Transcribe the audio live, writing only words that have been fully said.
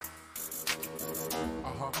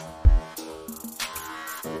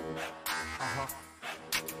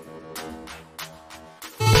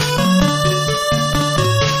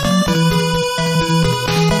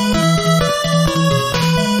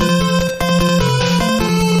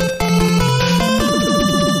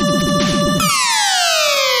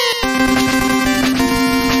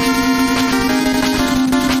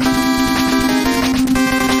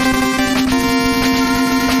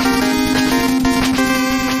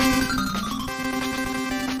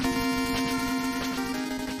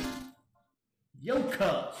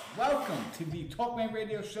to the Talkman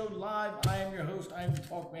Radio Show live. I am your host. I am the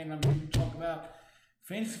Talkman. I'm here to talk about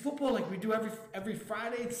fantasy football like we do every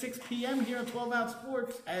Friday at 6 p.m. here on 12 Ounce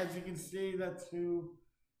Sports. As you can see, that's who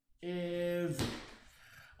is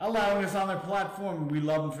allowing us on their platform. We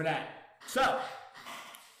love them for that. So,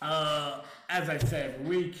 as I say every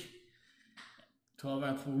week, 12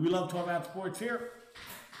 Ounce. We love 12 Ounce Sports here.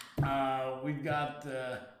 We've got.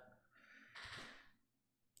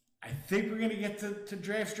 I think we're going to get to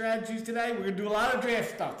draft strategies today. We're going to do a lot of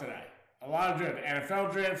draft stuff today. A lot of draft.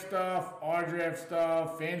 NFL draft stuff, our draft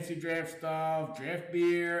stuff, fantasy draft stuff, draft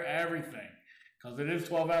beer, everything. Because it is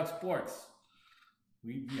 12 Ounce Sports.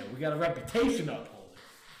 We got a reputation to uphold.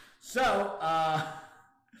 So,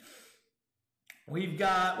 we've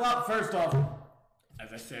got, well, first off,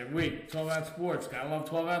 as I said every week, 12 Ounce Sports. Gotta love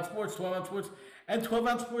 12 Ounce Sports, 12 Ounce Sports, and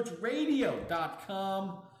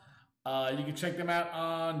 12OunceSportsRadio.com. You can check them out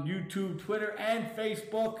on YouTube, Twitter, and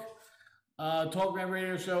Facebook. Talkman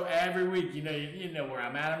Radio Show every week. You know where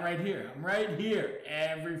I'm at. I'm right here. I'm right here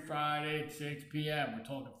every Friday at 6 p.m. We're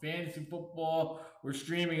talking fantasy football. We're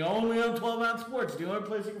streaming only on 12 Ounce Sports. The only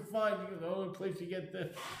place you can find you. The only place you get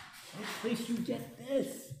this. The only place you get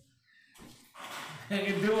this. And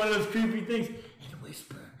you do one of those creepy things and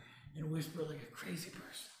whisper like a crazy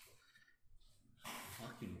person.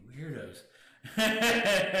 Fucking weirdos.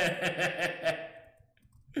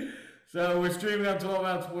 So we're streaming on 12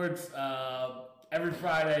 Ounce Sports every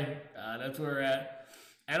Friday. That's where we're at.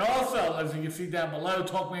 And also, as you can see down below,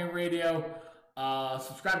 Talkman Radio.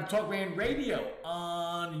 Subscribe to Talkman Radio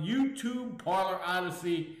on YouTube, Parler,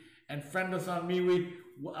 Odyssey, and friend us on MeWe.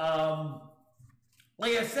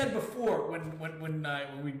 Like I said before, when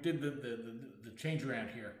we did the change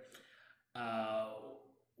around here,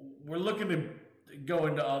 we're looking to go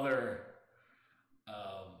into other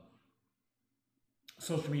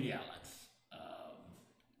social media outlets.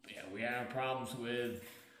 We had problems with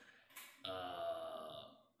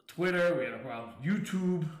Twitter. We had problems with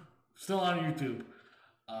YouTube. Still on YouTube.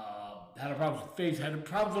 Had problems with Facebook. Had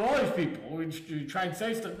problems with all these people. We try and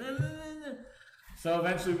say stuff. So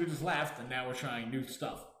eventually we just laughed, and now we're trying new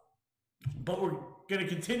stuff. But we're going to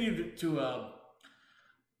continue to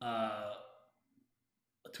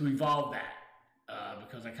evolve that.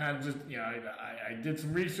 Because I kind of just, I did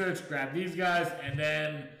some research, grabbed these guys, and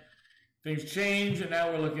then things changed, and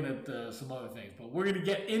now we're looking at some other things. But we're going to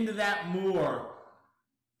get into that more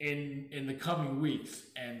in the coming weeks.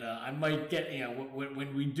 And I might get,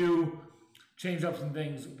 when we do change up some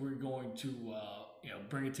things, we're going to,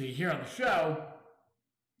 bring it to you here on the show.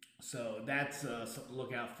 So that's something to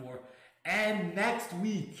look out for. And next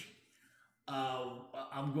week,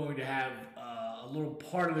 I'm going to have a little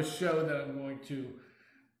part of the show that I'm going to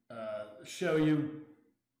show you,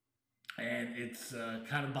 and it's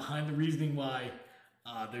kind of behind the reasoning why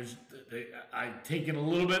I've taken a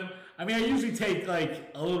little bit. I mean, I usually take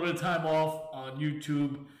like a little bit of time off on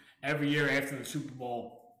YouTube every year after the Super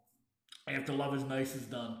Bowl, after Love Is Nice is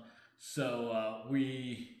done. So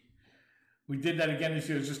we did that again this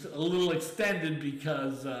year. It's just a little extended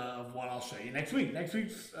because of what I'll show you next week. Next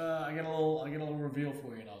week's I get a little reveal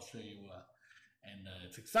for you, and I'll show you. And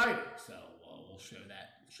it's exciting, so we'll show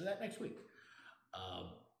that. We'll show that next week.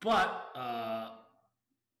 But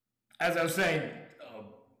as I was saying,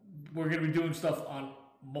 we're going to be doing stuff on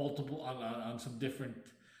multiple on some different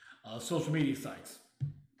social media sites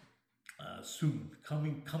soon.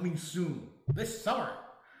 Coming soon this summer.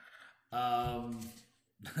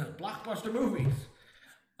 Blockbuster movies.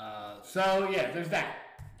 So yeah, there's that.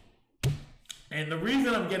 And the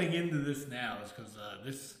reason I'm getting into this now is because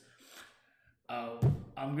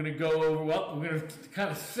I'm going to go over, we're going to kind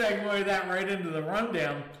of segue that right into the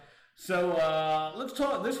rundown. So let's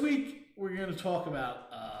talk, this week we're going to talk about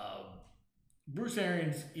Bruce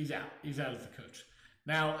Arians. He's out as the coach.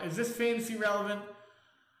 Now, is this fantasy relevant?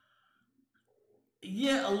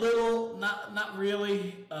 Yeah, a little, not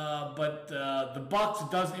really, but the Bucs,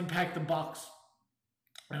 it does impact the Bucs.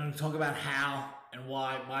 I'm going to talk about how and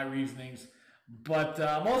why, my reasonings. But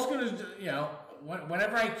I'm also going to,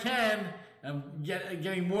 whenever I can, I'm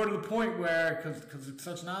getting more to the point where, because it's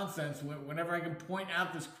such nonsense, whenever I can point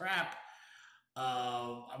out this crap,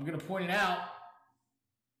 I'm going to point it out.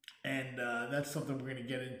 And that's something we're going to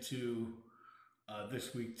get into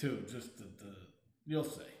this week too. Just you'll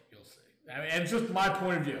see. I mean, and it's just my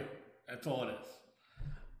point of view. That's all it is.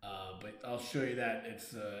 But I'll show you that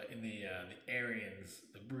it's in the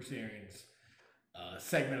Bruce Arians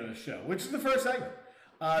segment of the show, which is the first segment.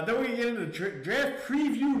 Then we get into the draft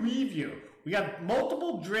preview review. We got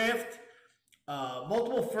multiple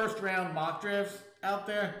first round mock drafts out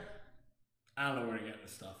there. I don't know where to get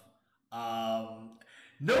this stuff.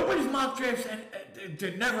 Nobody's mock drafts, and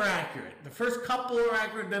they're never accurate. The first couple are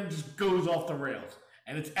accurate, then just goes off the rails.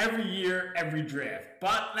 And it's every year, every draft.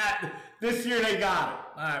 But this year they got it.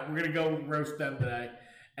 All right, we're going to go roast them today.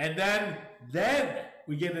 And then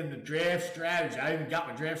we get into draft strategy. I even got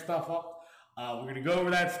my draft stuff up. We're going to go over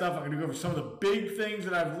that stuff. I'm going to go over some of the big things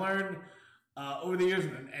that I've learned over the years.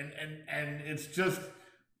 And it's just,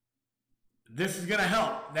 this is going to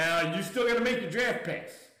help. Now, you're still going to make your draft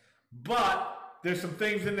picks. But there's some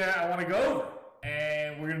things in there I want to go over.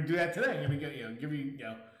 And we're going to do that today. I'm going to give you,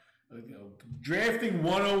 drafting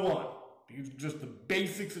 101. Just the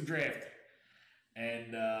basics of drafting.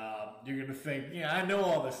 And you're going to think, I know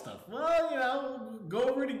all this stuff. Well, go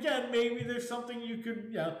over it again. Maybe there's something you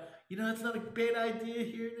could, that's not a bad idea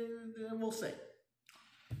here. And we'll see.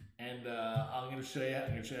 And I'm going to show you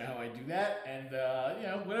how I do that. And,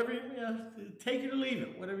 whatever, take it or leave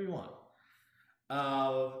it, whatever you want.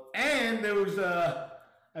 And there was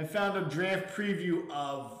I found a draft preview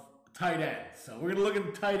of tight ends. So we're going to look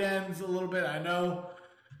at tight ends a little bit. I know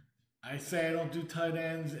I say I don't do tight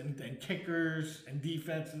ends and kickers and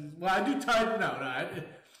defenses. Well, I do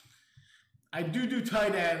I do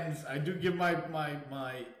tight ends. I do give my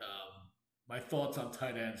thoughts on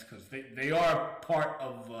tight ends because they are part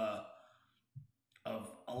of a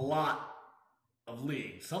lot of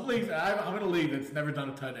leagues. Some leagues, I'm in a league that's never done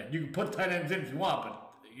a tight end. You can put tight ends in if you want,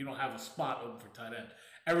 but you don't have a spot open for tight end.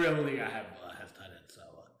 Every other league I have has tight ends.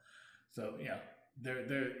 So you're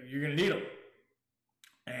gonna need them.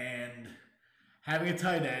 And having a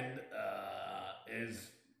tight end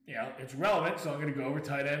is it's relevant. So I'm gonna go over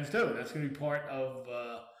tight ends too. That's gonna be part of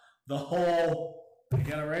the whole. I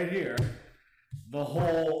got it right here. The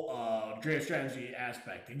whole draft strategy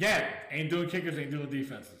aspect. Again, ain't doing kickers, ain't doing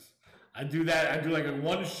defenses. I do that. I do like a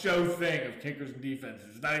one show thing of kickers and defenses.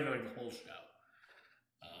 It's not even like the whole show.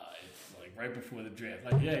 It's like right before the draft.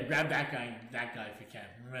 Like, grab that guy if you can.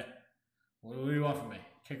 What do you want from me?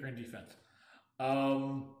 Kicker and defense. What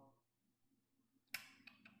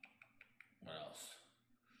else?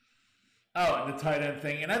 Oh, and the tight end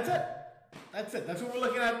thing. And that's it. That's what we're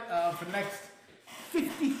looking at for the next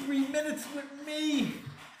 53 minutes with me.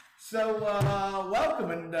 So, welcome,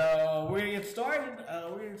 and we're going to get started. We're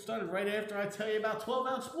going to get started right after I tell you about 12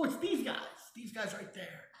 Ounce Sports. These guys right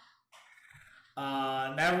there.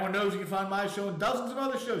 Now everyone knows you can find my show and dozens of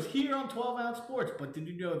other shows here on 12 Ounce Sports. But did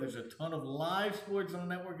you know there's a ton of live sports on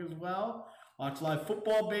the network as well? Watch live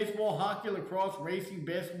football, baseball, hockey, lacrosse, racing,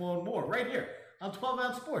 basketball, and more right here on 12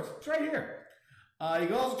 Ounce Sports. It's right here. You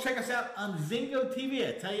can also check us out on Zingo TV.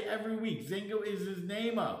 I tell you every week, Zingo is his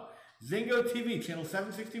name-o. Zingo TV, channel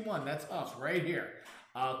 761. That's us right here.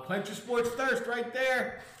 Quench your sports thirst right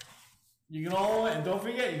there. You can and don't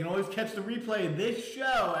forget, you can always catch the replay of this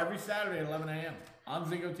show every Saturday at 11 a.m. on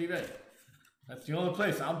Zingo TV. That's the only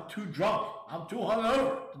place. I'm too drunk. I'm too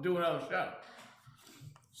hungover to do another show.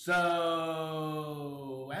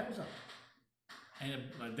 So, Amazon. And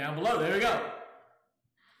down below, there we go.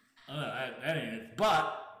 I don't know, that ain't it.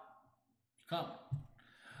 But, come.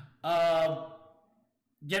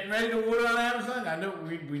 Getting ready to order on Amazon. I know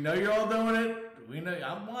we know you're all doing it. We know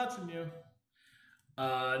I'm watching you.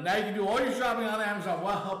 Now you can do all your shopping on Amazon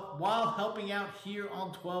while helping out here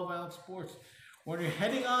on 12 Ounce Sports. When you're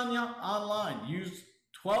heading online, use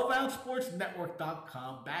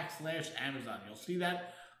 12OunceSportsNetwork.com/Amazon. You'll see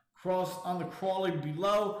that cross on the crawler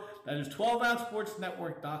below. That is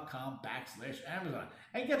 12OunceSportsNetwork.com/Amazon.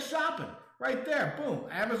 And get shopping right there. Boom.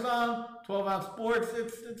 Amazon, 12 Ounce Sports.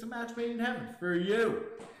 It's a match made in heaven for you.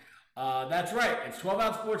 That's right. It's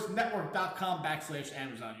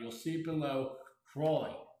 12OunceSportsNetwork.com/Amazon. You'll see it below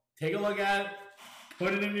crawling. Take a look at it.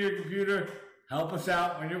 Put it into your computer. Help us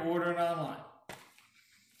out when you're ordering online.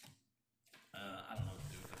 I don't know what to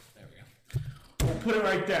do with this. There we go. We'll put it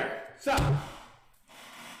right there.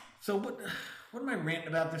 So what am I ranting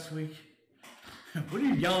about this week? What are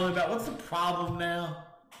you yelling about? What's the problem now?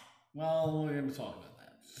 Well, we're going to talk about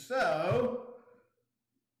that. So,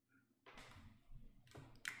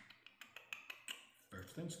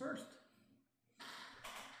 first things first.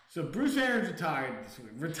 So Bruce Arians retired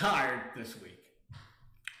this week.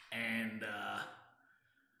 And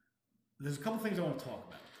there's a couple things I want to talk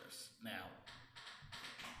about with this. Now,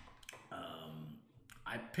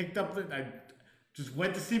 I just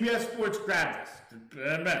went to CBS Sports, grabbed this.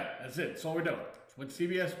 That's it. That's all we're doing. Went to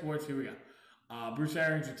CBS Sports. Here we go. Bruce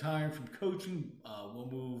Arians retiring from coaching. Will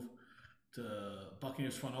move to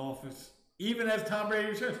Buccaneers front office, even as Tom Brady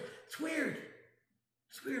returns. It's weird.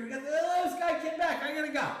 We got this guy came back. I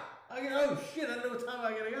gotta go. Oh shit! I don't know what time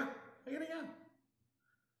I gotta go.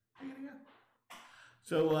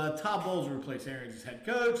 So Todd Bowles will replace Arians as head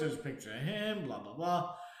coach. There's a picture of him. Blah blah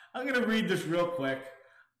blah. I'm going to read this real quick.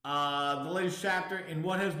 The latest chapter in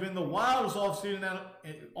what has been the wildest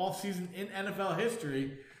offseason in NFL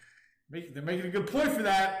history. They're making a good point for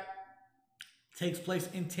that. Takes place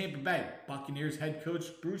in Tampa Bay. Buccaneers head coach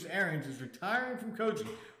Bruce Arians is retiring from coaching.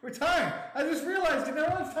 Retiring. I just realized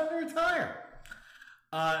it's time to retire.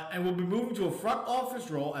 And will be moving to a front office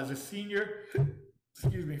role as a senior,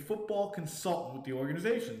 football consultant with the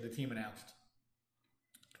organization, the team announced.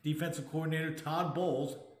 Defensive coordinator Todd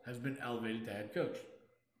Bowles has been elevated to head coach.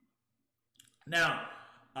 Now,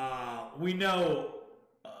 we know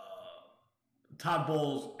Todd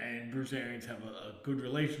Bowles and Bruce Arians have a good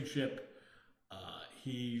relationship.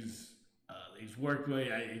 He's worked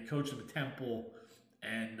with, he coached at the Temple,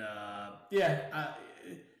 and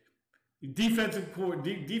defensive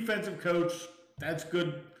coach, that's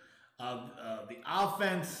good. The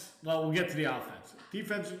offense, well, we'll get to the offense.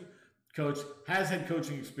 Defensive coach has head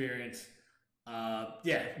coaching experience.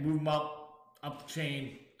 Move him up the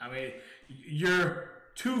chain. I mean, you're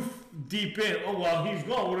too deep in. Oh, well, he's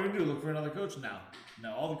gone. What are we going to do? Look for another coach now?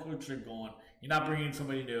 No, all the coaches are gone. You're not bringing in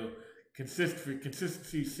somebody new. For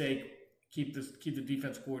consistency's sake, keep the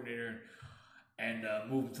defense coordinator and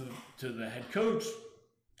move to the head coach.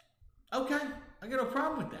 Okay, I got no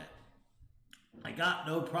problem with that. My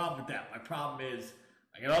problem is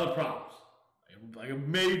I got other problems. I got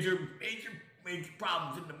major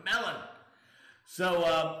problems in the melon.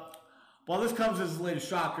 So, while this comes as the latest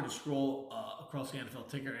shocker to scroll across the NFL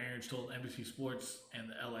ticker, Arians told NBC Sports and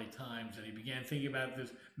the LA Times that he began thinking about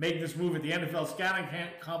making this move at the NFL scouting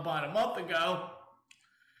combine a month ago.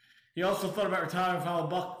 He also thought about retiring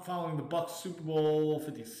following the Bucs Super Bowl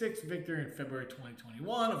 56 victory in February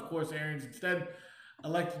 2021. Of course, Arians instead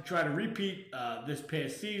elected to try to repeat this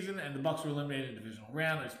past season, and the Bucs were eliminated in the divisional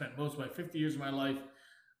round. I spent most of the last 50 years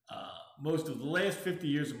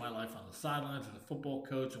of my life on the sidelines as a football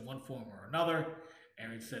coach in one form or another.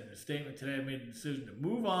 Arians said in a statement today, I made the decision to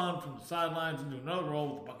move on from the sidelines into another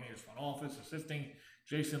role with the Buccaneers front office, assisting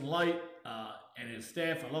Jason Light and his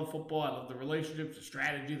staff. I love football. I love the relationships, the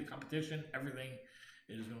strategy, the competition, everything.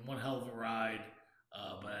 It has been one hell of a ride,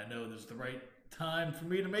 but I know this is the right time for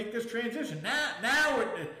me to make this transition. Now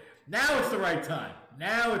it's the right time.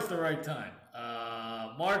 Now it's the right time.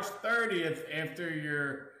 March 30th, after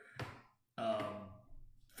your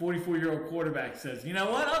 44-year-old quarterback says, you know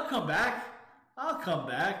what, I'll come back,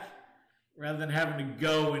 rather than having to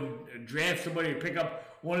go and draft somebody or pick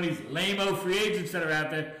up one of these lame-o free agents that are out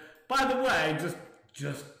there. By the way,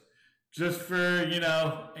 just for,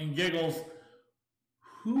 and giggles,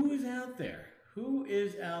 who is out there?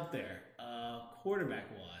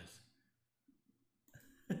 Quarterback-wise?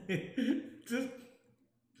 just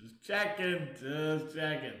checking.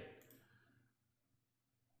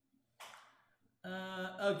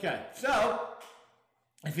 Okay, so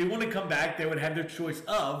if you want to come back, they would have their choice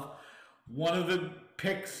of one of the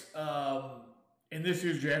picks in this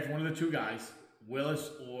year's draft, one of the two guys, Willis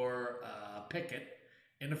or Pickett,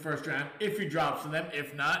 in the first round, if he drops to them.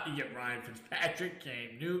 If not, you get Ryan Fitzpatrick,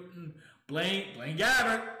 Cam Newton, Blaine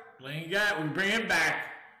Gabbert. We bring him back.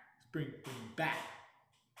 Bring him back.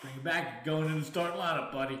 Going in the starting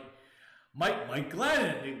lineup, buddy. Mike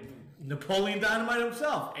Glennon, Napoleon Dynamite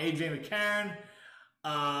himself, AJ McCarron.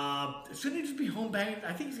 Shouldn't he just be home banging?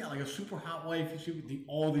 I think he's got like a super hot wife.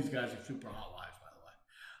 All these guys are super hot wives, by the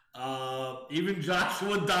way. Even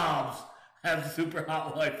Joshua Dobbs has a super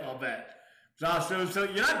hot wife, I'll bet. So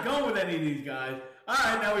you're not going with any of these guys. All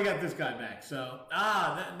right, now we got this guy back. So,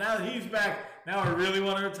 now that he's back, now I really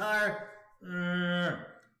want to retire.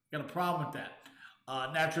 Got a problem with that.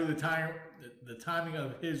 Naturally, the timing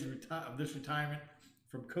of this retirement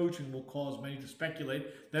from coaching will cause many to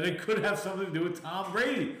speculate that it could have something to do with Tom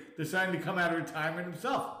Brady deciding to come out of retirement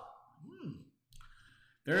himself.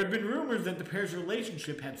 There have been rumors that the pair's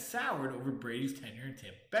relationship had soured over Brady's tenure in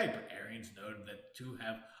Tampa Bay, but Arians noted that the two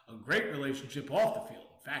have a great relationship off the field.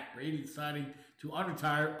 In fact, Brady deciding to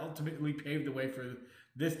unretire ultimately paved the way for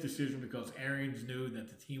this decision because Arians knew that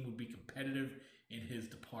the team would be competitive in his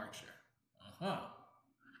departure.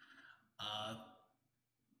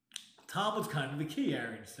 Tom was kind of the key,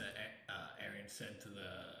 Arians said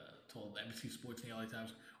told NBC Sports and the LA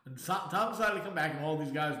Times. When Tom decided to come back and all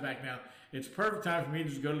these guys back now, it's perfect time for me to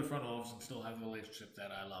just go to the front office and still have the relationship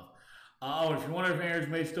that I love. If you wonder if Arians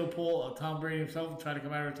may still pull Tom Brady himself and try to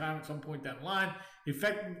come out of retirement at some point down the line, he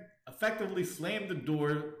effectively slammed the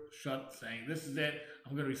door shut, saying, "This is it.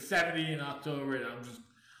 I'm going to be 70 in October, and I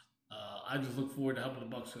just look forward to helping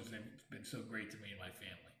the Bucs because they've been so great to me and my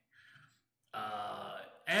family."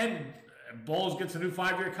 And Bowles gets a new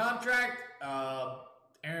 5-year contract.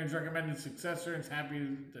 Arians recommended successor and is happy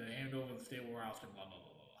to hand over the stable roster, blah, blah, blah,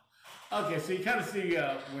 blah. Okay, so you kind of see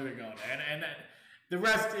where they're going, and the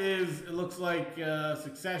rest is, it looks like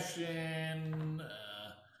Succession.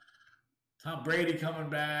 Tom Brady coming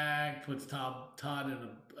back puts Todd in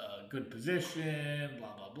a good position.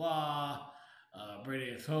 Blah blah blah. Brady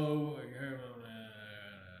is home.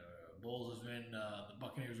 Bowles has been the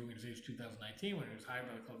Buccaneers organization 2019 when he was hired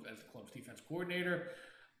by the club as the club's defense coordinator.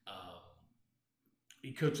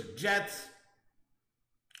 He coached the Jets.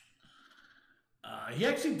 He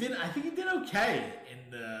actually did. I think he did okay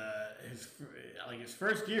in his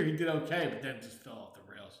first year. He did okay, but then just fell off the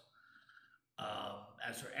rails.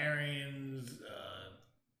 As for Arians,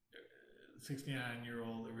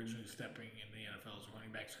 69-year-old, originally stepping in the NFL as a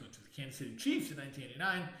running backs coach of the Kansas City Chiefs in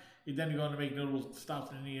 1989. He then go on to make notable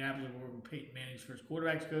stops in Indianapolis, where Peyton Manning's first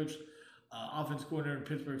quarterbacks coach, offense coordinator in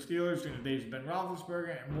Pittsburgh Steelers during the days of Ben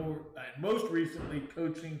Roethlisberger, and most recently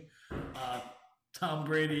coaching Tom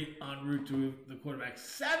Brady en route to the quarterback's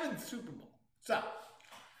 7th Super Bowl. So,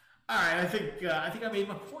 all right, I think I made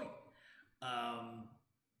my point.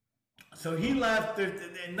 So he left. There's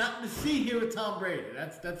nothing to see here with Tom Brady.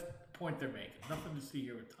 That's the point they're making. Nothing to see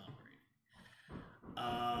here with Tom Brady.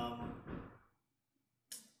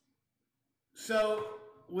 So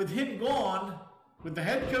with him gone, with the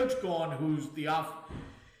head coach gone,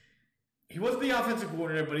 he wasn't the offensive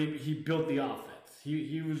coordinator, but he built the offense.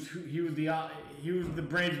 He was the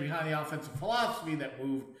brains behind the offensive philosophy that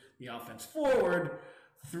moved the offense forward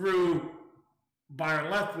through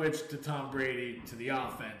Byron Leftwich to Tom Brady to the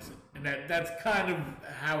offense, and that's kind of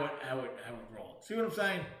how it rolled. See what I'm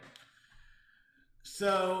saying?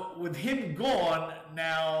 So with him gone,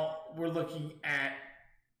 now we're looking at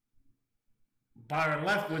Byron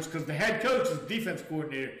Leftwich, because the head coach is defense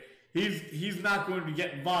coordinator. He's not going to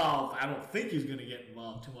get involved. I don't think he's going to get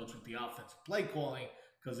involved too much with the offensive play calling,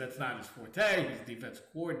 because that's not his forte. He's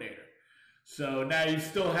defensive coordinator. So now you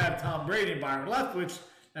still have Tom Brady and Byron Leftwich.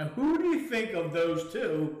 Now, who do you think of those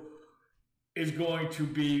two is going to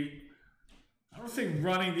be, I don't say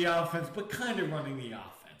running the offense, but kind of running the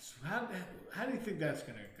offense? How do you think that's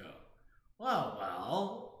going to go?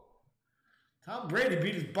 Well, Tom Brady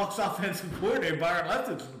beat his Bucs offensive coordinator, Byron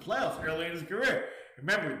Leftwich, in the playoffs early in his career.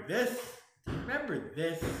 Remember this?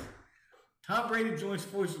 Tom Brady joins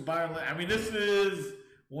forces with Byron Leftwich. I mean, this is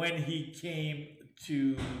when he came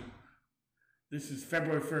to, this is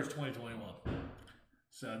February 1st, 2021.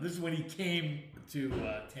 So this is when he came to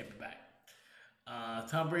Tampa Bay.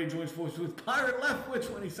 Tom Brady joins forces with Byron Leftwich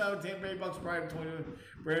when he signed with Tampa Bay Bucs prior to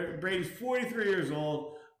 2021. Brady's 43 years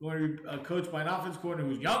old, going to be coached by an offense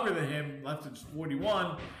coordinator who's younger than him. Leftwich's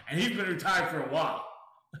 41, and he's been retired for a while.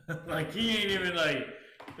 Like, he ain't even like,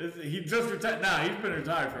 he just retired. Nah, he's been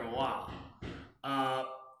retired for a while.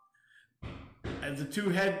 As the two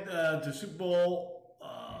head to Super Bowl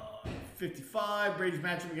 55, Brady's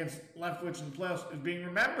matchup against Leftwich in the playoffs is being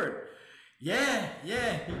remembered. Yeah,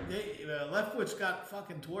 Leftwich got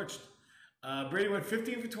fucking torched. Brady went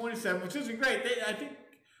 15 for 27, which isn't great. I think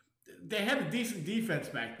they had a decent defense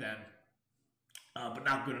back then, but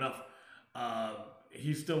not good enough.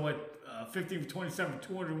 He still went 15 for 27 for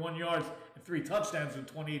 201 yards and 3 touchdowns in a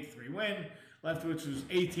 28-3 win. Leftwich was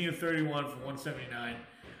 18 of 31 for 179.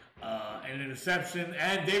 And an interception,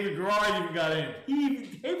 and David Garrard even got in.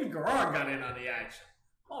 David Garrard got in on the action.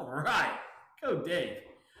 All right, go Dave.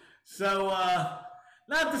 So,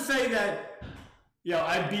 not to say that,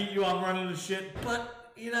 I beat you, I'm running the shit,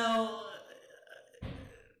 but, you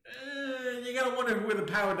gotta wonder where the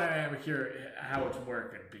power dynamic here, how it's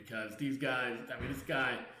working, because these guys, this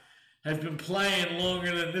guy has been playing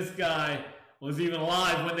longer than this guy was even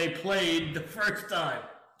alive when they played the first time.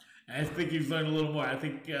 I think he's learned a little more. I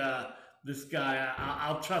think this guy,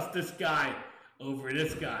 I'll trust this guy over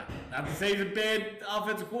this guy. Not to say he's a bad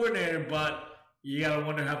offensive coordinator, but you got to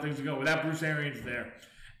wonder how things are going without Bruce Arians there.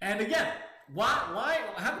 And again, why?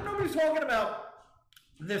 How come nobody's talking about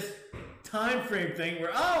this time frame thing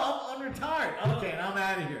where, I'm retired. Okay, and I'm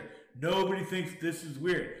out of here. Nobody thinks this is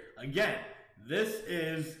weird. Again, this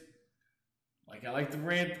is, like, I like to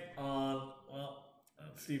rant on,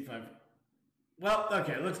 let's see if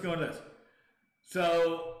okay, let's go into this.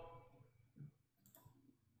 So,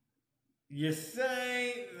 you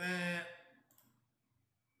say that,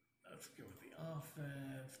 let's go with the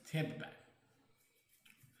offense, Tampa Bay.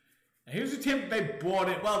 Now here's who Tampa Bay brought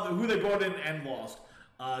in, who they brought in and lost.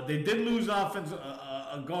 They did lose offense,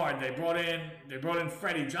 a guard. They brought in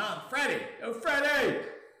Freddie. Freddie!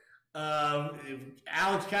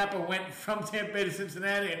 Alex Kappa went from Tampa Bay to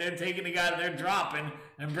Cincinnati, and they're taking the guy that they're dropping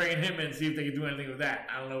and bringing him in, see if they can do anything with that.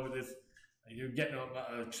 I don't know what this. You're getting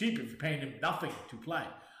cheap if you're paying him nothing to play.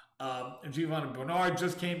 Giovanni Bernard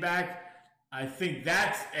just came back. I think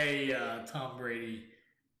that's a Tom Brady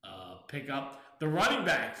pickup. The running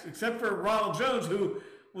backs, except for Ronald Jones, who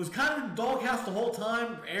was kind of in the doghouse the whole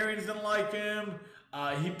time. Arians didn't like him.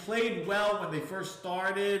 He played well when they first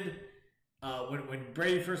started. When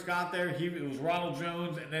Brady first got there, it was Ronald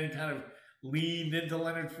Jones, and then he kind of leaned into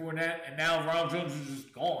Leonard Fournette, and now Ronald Jones is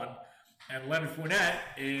just gone, and Leonard Fournette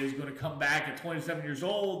is going to come back at 27 years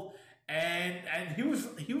old, and he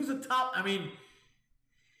was a top. I mean,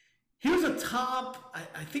 he was a top.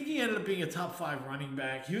 I think he ended up being a top 5 running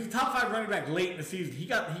back. He was a top 5 running back late in the season. He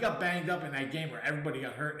got banged up in that game where everybody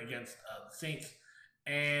got hurt against the Saints,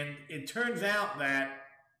 and it turns out that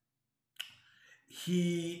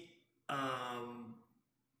he,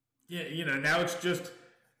 now it's just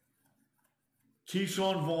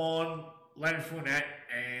Keyshawn Vaughn, Leonard Fournette,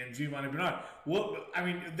 and Giovanni Bernard. Well, I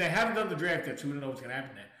mean, they haven't done the draft yet, so we don't know what's going to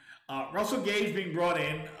happen there. Russell Gage being brought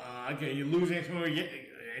in. Okay, you lose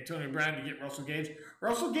Antonio Brown to get Russell Gage.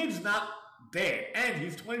 Russell Gage is not bad, and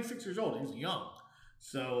he's 26 years old. He's young.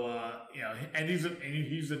 So, and he's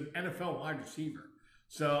an NFL wide receiver.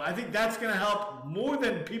 So I think that's going to help more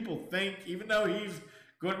than people think, even though he's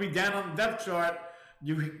going to be down on the depth chart.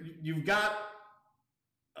 You've got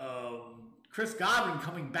Chris Godwin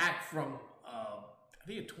coming back from, I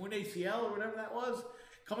think a torn ACL or whatever that was,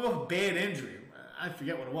 coming off a bad injury. I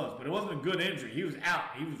forget what it was, but it wasn't a good injury. He was out.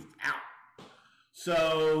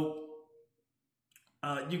 So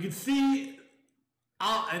you can see,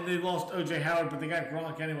 and they lost O.J. Howard, but they got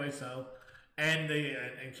Gronk anyway. So, and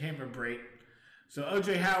Cameron Brate. So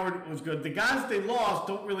O.J. Howard was good. The guys they lost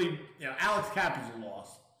don't really, Alex Kapp is a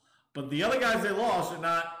loss, but the other guys they lost are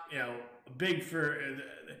not, big for.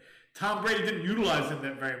 Tom Brady didn't utilize him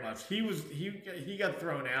that very much. He got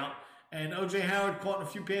thrown out, and O.J. Howard caught a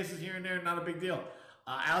few passes here and there, not a big deal.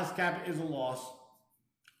 Alex Kapp is a loss.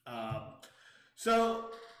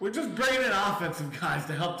 So we're just bringing in offensive guys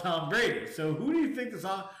to help Tom Brady. So who do you think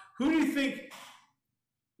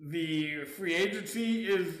the free agency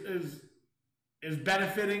is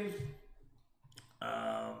benefiting?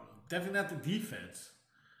 Definitely not the defense.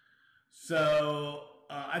 So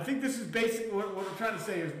I think this is basically what I'm trying to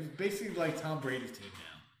say is basically like Tom Brady's team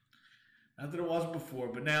now. Not that it wasn't before,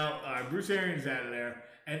 but now Bruce Arians is out of there.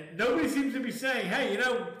 And nobody seems to be saying, hey,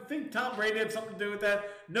 I think Tom Brady had something to do with that.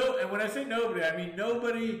 No, and when I say nobody, I mean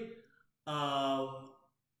nobody.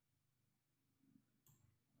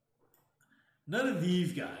 None of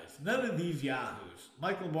these guys, none of these yahoos.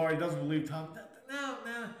 Mike Lombardi doesn't believe Tom. No.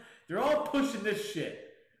 They're all pushing this shit.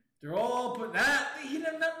 They're all putting that. He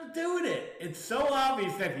had nothing to do with it. It's so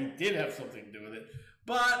obvious that he did have something to do with it.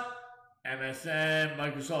 But MSN,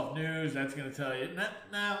 Microsoft News, that's going to tell you,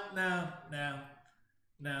 no,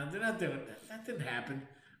 they're not doing that. That didn't happen.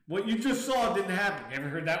 What you just saw didn't happen. You ever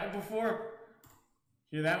heard that one before?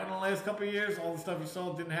 Hear that one in the last couple of years? All the stuff you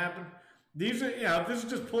saw didn't happen? These are, this is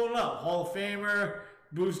just pulling up. Hall of Famer,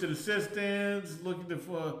 boosted assistants, looking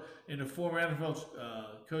to in the former NFL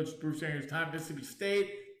coach Bruce Arians' time, Mississippi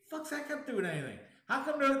State. Fuck's that got to do with anything? How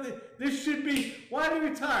come this should be, why did he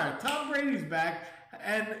retire? Tom Brady's back,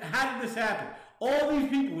 and how did this happen? All these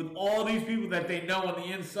people, with all these people that they know on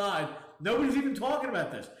the inside, nobody's even talking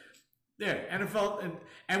about this. There, NFL,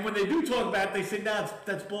 and when they do talk about it, they say, no,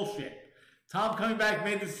 that's bullshit. Tom coming back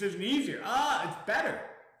made the decision easier. It's better.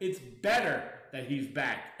 It's better that he's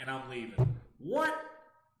back and I'm leaving. What?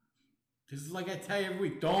 This is like I tell you every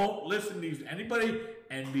week. Don't listen to these anybody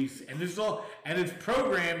NBC, and this is all, and it's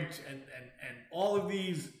programmed, and all of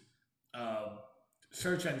these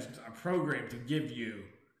search engines are programmed to give you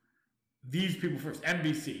these people first.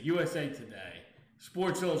 NBC, USA Today,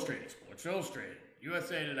 Sports Illustrated,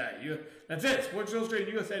 USA Today. That's it. Sports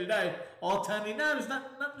Illustrated, USA Today, all telling you, no, there's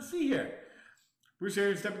nothing to see here. Bruce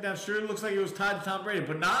Arians stepping down sure looks like it was tied to Tom Brady,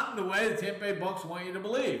 but not in the way the Tampa Bay Bucs want you to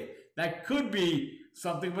believe. That could be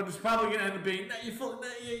something, but it's probably going to end up being,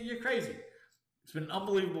 you're crazy. It's been an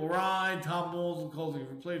unbelievable ride. Tom Bowles and Colts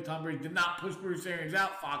replayed. Tom Brady did not push Bruce Arians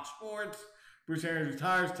out. Fox Sports. Bruce Arians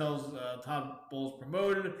retires, tells Todd Bowles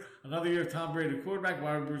promoted. Another year of Tom Brady quarterback.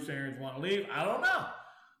 Why would Bruce Arians want to leave? I don't know.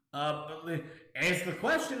 But answer the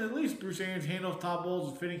question at least. Bruce Arians handoff Todd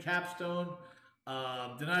Bowles' fitting capstone.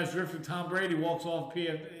 Denies drift with Tom Brady. Walks off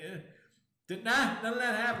PF. None of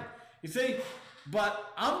that happened. You see,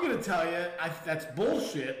 but I'm going to tell you, that's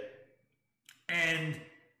bullshit. And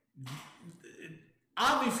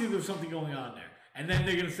obviously there's something going on there. And then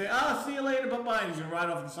they're going to say, see you later, bye-bye. He's going to ride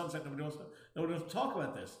off in the sunset. Nobody wants to talk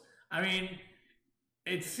about this. I mean,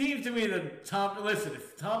 it seems to me that if Tom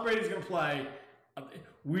Brady's going to play,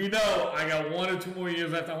 we know I got 1 or 2 more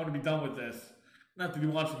years left. I want to be done with this. Not that he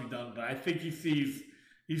wants to be done, but I think he sees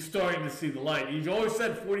he's starting to see the light. He's always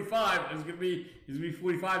said 45. He's gonna be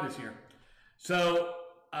 45 this year. So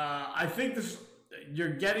I think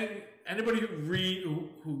you're getting anybody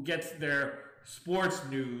who gets their sports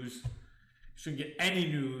news shouldn't get any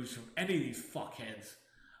news from any of these fuckheads.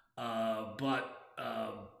 But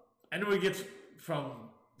anybody gets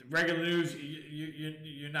from regular news,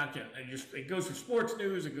 you're not getting. It goes for sports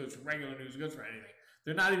news, it goes for regular news, it goes for anything.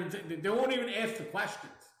 They're not even. They won't even ask the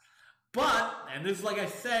questions. But and this is like I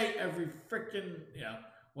say every freaking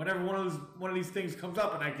whenever one of these things comes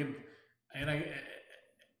up and I can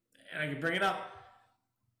bring it up.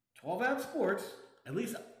 12-ounce sports, at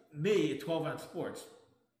least me at 12-ounce sports.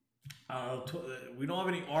 We don't have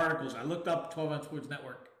any articles. I looked up 12-ounce sports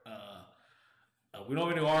network. We don't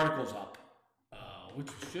have any articles up, which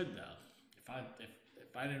we should though.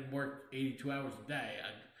 If I didn't work 82 hours a day,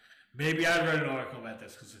 maybe I'd write an article about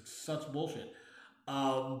this because it's such bullshit.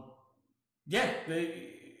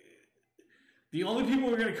 The only people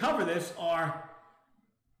who are going to cover this are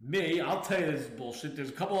me. I'll tell you this is bullshit. There's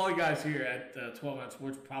a couple other guys here at 12-ounce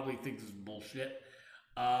sports probably think this is bullshit.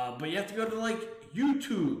 But you have to go to like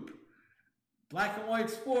YouTube, Black and White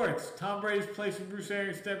Sports, Tom Brady's place and Bruce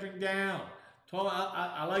Arians stepping down.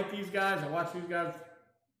 I like these guys. I watch these guys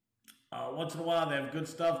once in a while. They have good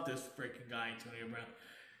stuff. This freaking guy, Antonio Brown.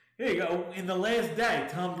 Here you go. In the last day,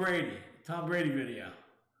 Tom Brady video.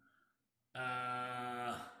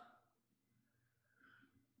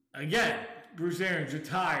 Again, Bruce Arians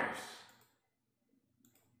retires.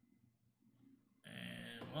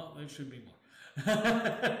 And, well, there should be more.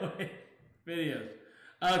 Videos.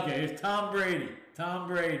 Okay, here's Tom Brady.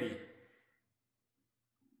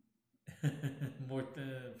 More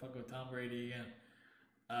fuck with Tom Brady again.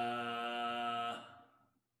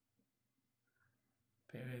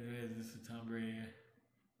 This is Tom Brady again.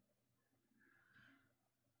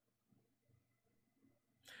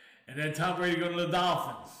 And then Tom Brady going to the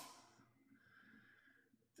Dolphins.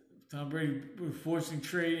 Tom Brady forcing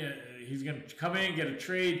trade. He's going to come in, get a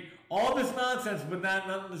trade. All this nonsense, but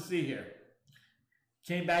nothing to see here.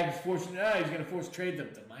 Came back, he's going to force trade them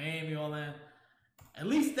to Miami, all that. At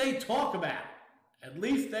least they talk about it.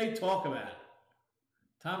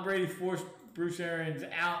 Tom Brady forced Bruce Arians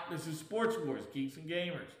out. This is Sports Wars, Geeks and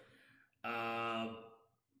Gamers.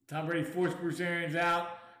 Tom Brady forced Bruce Arians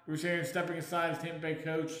out. Bruce Arians stepping aside as Tampa Bay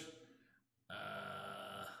coach.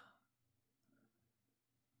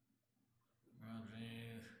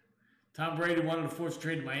 Tom Brady wanted to force a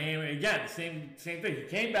trade to Miami. Again, same thing. He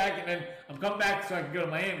came back and then I'm coming back so I can go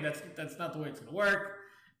to Miami. That's not the way it's going to work.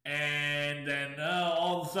 And then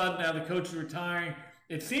all of a sudden now the coach is retiring.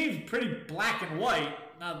 It seems pretty black and white.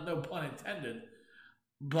 No pun intended.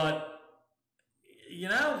 But,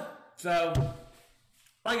 so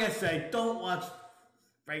like I say, don't watch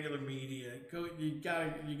regular media. You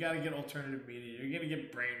gotta get alternative media. You're gonna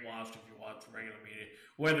get brainwashed if you watch regular media.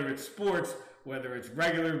 Whether it's sports, whether it's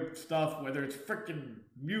regular stuff, whether it's freaking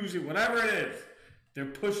music, whatever it is, they're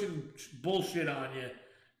pushing bullshit on you,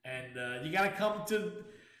 and you gotta come to.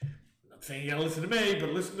 I'm not saying you gotta listen to me, but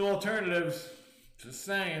listen to alternatives. Just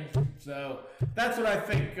saying. So that's what I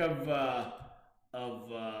think of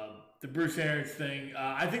the Bruce Arians thing.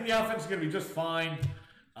 I think the offense is gonna be just fine.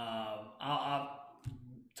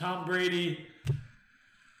 Tom Brady.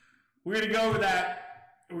 We're gonna go over that.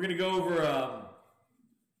 We're gonna go over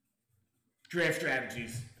draft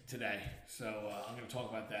strategies today, so I'm gonna talk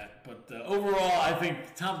about that. But overall, I think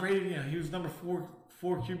Tom Brady. He was number 4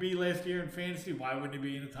 QB last year in fantasy. Why wouldn't he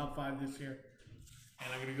be in the top 5 this year?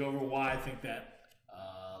 And I'm gonna go over why I think that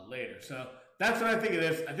later. So that's what I think of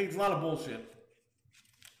this. I think it's a lot of bullshit.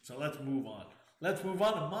 So let's move on. Let's move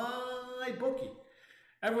on to my bookie.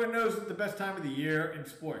 Everyone knows it's the best time of the year in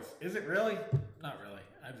sports. Is it really? Not really.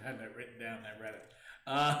 I just had that written down and I read it.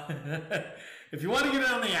 If you want to get in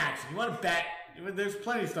on the action, you want to bet, there's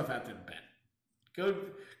plenty of stuff out there to bet. Go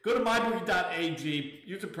to mybookie.ag,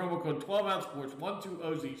 use the promo code 12ounce sports,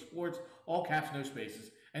 12OZ sports, all caps, no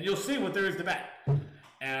spaces, and you'll see what there is to bet.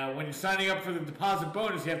 When you're signing up for the deposit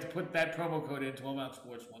bonus, you have to put that promo code in, 12ounce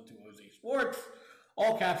sports, 12OZ sports,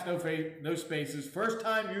 all caps, no spaces, first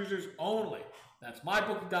time users only. That's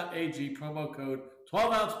mybookie.ag, promo code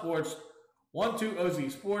 12ounce sports,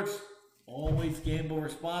 12OZ sports. Always gamble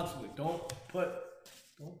responsibly. Don't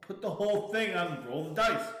put the whole thing on roll the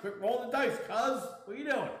dice. Quit rolling the dice, cuz. What are you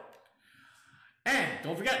doing? And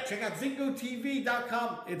don't forget, check out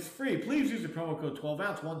ZingoTV.com. It's free. Please use the promo code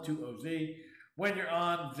 12ounce, 12OZ when you're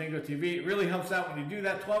on Zingo TV. It really helps out when you do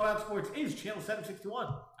that. 12ounce sports is channel 761.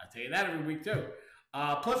 I tell you that every week too.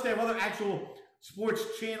 Plus, they have other actual sports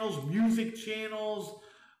channels, music channels,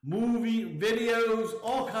 movie, videos,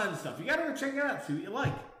 all kinds of stuff. You gotta go check it out, see what you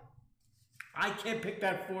like. I can't pick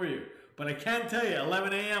that for you, but I can tell you,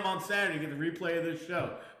 11 a.m. on Saturday, you get the replay of this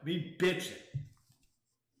show. Me bitching.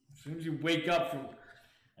 As soon as you wake up from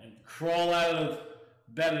and crawl out of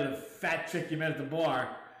bed of the fat chick you met at the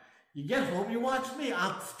bar, you get home, you watch me.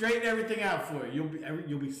 I'll straighten everything out for you.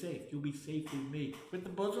 You'll be safe. You'll be safe with me. With the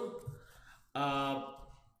bosom.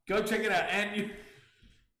 Go check it out. And you,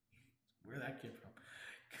 where'd that came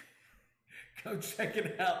from? Go check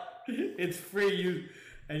it out. It's free.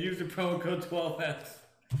 Use the promo code 12S.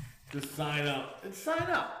 Just sign up. And sign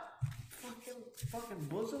up. Fucking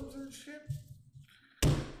bosoms and shit.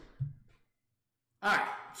 Alright,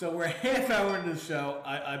 so we're a half hour into the show.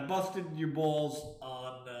 I busted your balls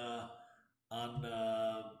on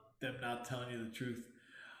them not telling you the truth.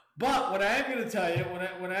 But what I am going to tell you, what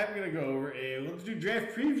I'm going to go over is, let's do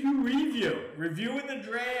draft preview review. Reviewing the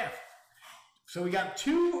draft. So we got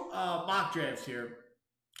two mock drafts here.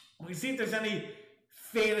 We can see if there's any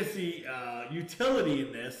fantasy utility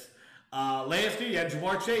in this. Last year, you had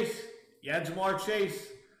Ja'Marr Chase.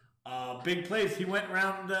 Big plays. He went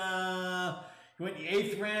around, he went in the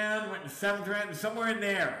 8th round, went in the 7th round, and somewhere in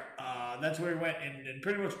there. That's where he went in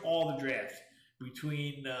pretty much all the drafts.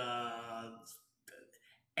 Between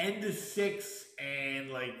end of 6 and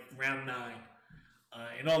like round 9.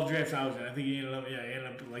 In all the drafts I was in, I think he ended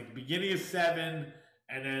up like the beginning of 7,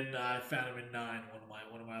 and then I found him in 9,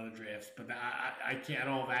 one of my other drafts. But I can't. I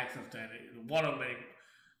don't have access to any.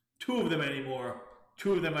 Two of them anymore.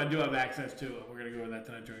 Two of them I do have access to, and we're gonna go over that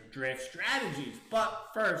tonight during draft strategies. But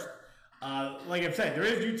first, like I've said, there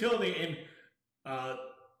is utility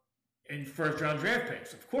in first round draft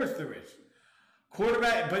picks. Of course there is.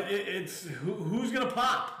 Quarterback, but it's who's going to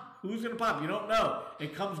pop? Who's going to pop? You don't know.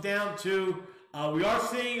 It comes down to, we are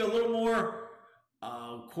seeing a little more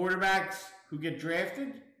quarterbacks who get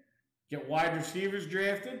drafted, get wide receivers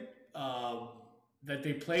drafted that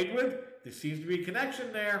they played with. There seems to be a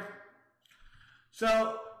connection there.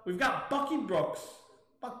 So we've got Bucky Brooks.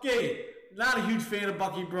 Bucky, not a huge fan of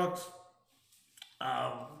Bucky Brooks.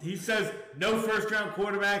 He says no first round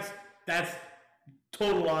quarterbacks. That's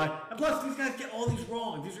total lie. And plus, these guys get all these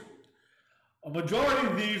wrong. A majority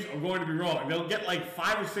of these are going to be wrong. They'll get like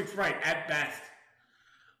 5 or 6 right at best.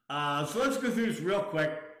 So let's go through this real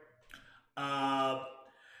quick.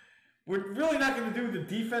 We're really not going to do the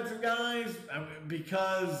defensive guys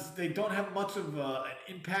because they don't have much of an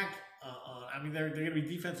impact. They're going to be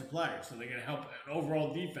defensive players, so they're going to help an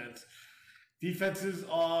overall defense. Defenses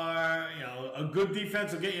are, a good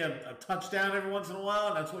defense will get you a touchdown every once in a while,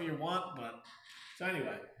 and that's what you want. But so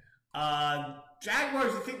anyway,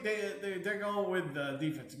 Jaguars, I think they're going with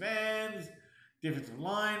defensive ends, defensive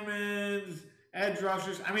linemen, edge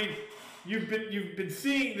rushers. I mean, you've been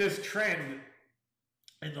seeing this trend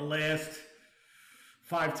in the last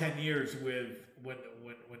 5-10 years with when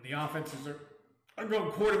the offenses are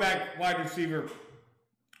going quarterback, wide receiver,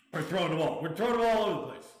 or throwing the ball. We're throwing the ball all over the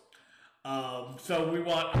place. So we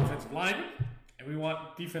want offensive linemen and we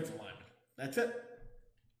want defensive linemen. That's it.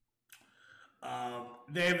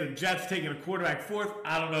 They have the Jets taking a quarterback 4th.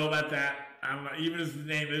 I don't know about that. I don't know. Even as the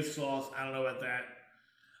name is Sauce, I don't know about that.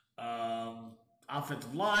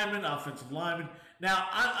 Offensive lineman. Now,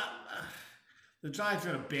 the Giants are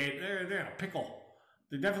in a they're in a pickle.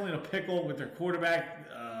 They're definitely in a pickle with their quarterback.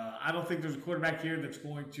 I don't think there's a quarterback here that's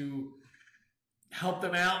going to help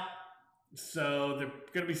them out. So they're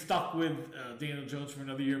going to be stuck with Daniel Jones for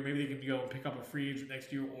another year. Maybe they can go and pick up a free agent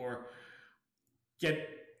next year or get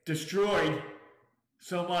destroyed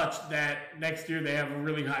so much that next year they have a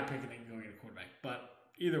really high pick and they can go get a quarterback. But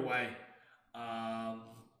either way,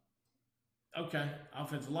 okay.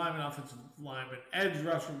 Offensive lineman, edge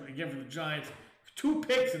rusher, again for the Giants. 2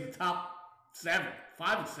 picks in the top 7,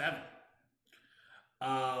 5 and 7.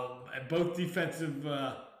 And both defensive...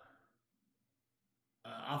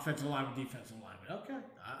 offensive lineman, defensive lineman. Okay,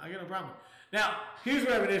 I got no problem. Now, here's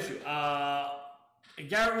where I have an issue.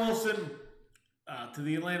 Garrett Wilson to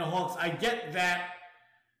the Atlanta Hawks. I get that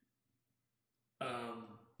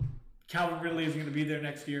Calvin Ridley is going to be there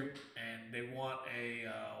next year, and they want a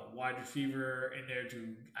wide receiver in there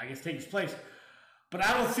to, I guess, take his place. But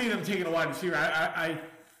I don't see them taking a wide receiver. I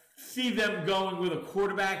see them going with a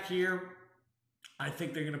quarterback here. I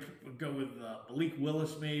think they're going to go with Malik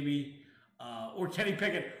Willis maybe. Or Kenny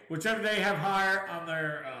Pickett, whichever they have higher on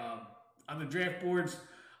the draft boards.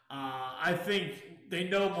 I think they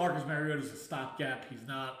know Marcus Mariota is a stopgap.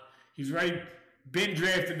 He's already been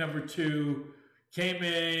drafted number 2, came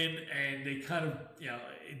in, and they kind of,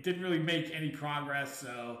 it didn't really make any progress.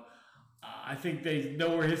 So I think they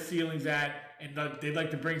know where his ceiling's at, and they'd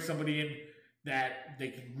like to bring somebody in that they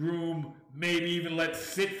can groom, maybe even let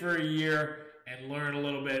sit for a year and learn a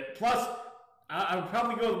little bit. Plus, I would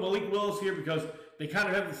probably go with Malik Willis here because they kind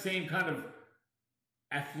of have the same kind of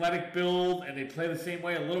athletic build and they play the same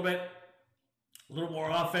way a little bit. A little more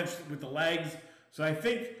offense with the legs. So I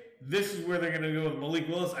think this is where they're going to go with Malik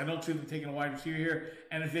Willis. I don't see them taking a wide receiver here.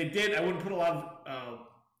 And if they did, I wouldn't put a lot of...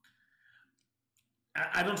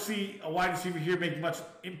 I don't see a wide receiver here making much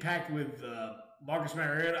impact with Marcus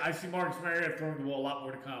Mariota. I see Marcus Mariota throwing the ball a lot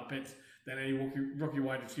more to Kyle Pitts than any rookie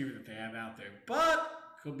wide receiver that they have out there. But,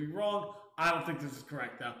 could be wrong. I don't think this is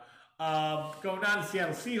correct, though. Going down to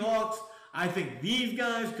Seattle Seahawks, I think these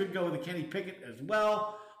guys could go with a Kenny Pickett as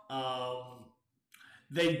well.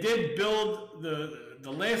 They did build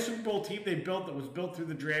the last Super Bowl team they built that was built through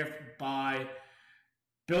the draft by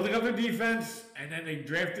building up their defense, and then they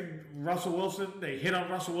drafted Russell Wilson. They hit on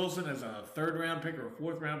Russell Wilson as a third-round pick or a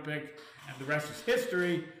fourth-round pick, and the rest is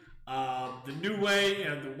history. The new way,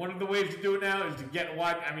 one of the ways to do it now is to get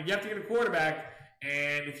wide. I mean, you have to get a quarterback,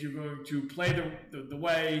 and if you're going to play the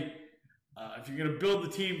way, if you're going to build the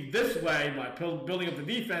team this way by building up the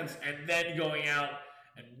defense and then going out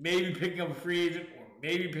and maybe picking up a free agent or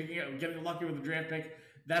maybe getting lucky with a draft pick,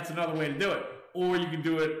 that's another way to do it. Or you can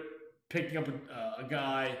do it picking up a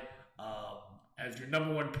guy as your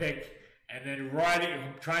number one pick and then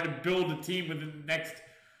trying to build a team within the next,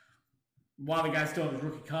 while the guy's still in his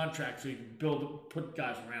rookie contract, so you can put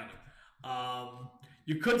guys around him.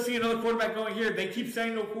 You could see another quarterback going here. They keep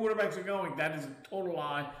saying no quarterbacks are going. That is a total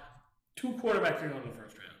lie. 2 quarterbacks are going in the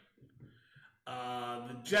first round.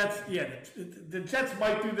 The Jets, the Jets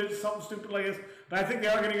might do something stupid like this, but I think they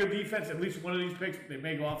are going to go defense. At least one of these picks, they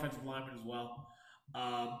may go offensive lineman as well.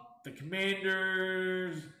 The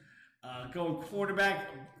Commanders go quarterback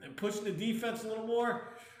and pushing the defense a little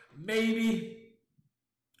more. Maybe.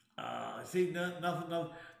 Nothing.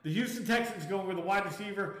 The Houston Texans going with a wide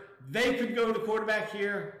receiver. They could go to quarterback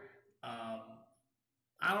here.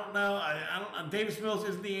 I don't know. Davis Mills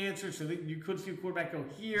isn't the answer, so you could see a quarterback go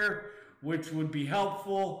here, which would be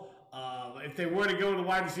helpful. If they were to go to the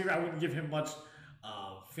wide receiver, I wouldn't give him much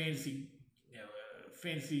fantasy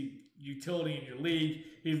utility in your league.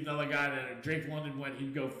 He's another guy that if Drake London went,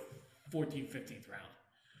 he'd go 14th, 15th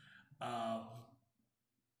round.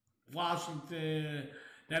 Washington.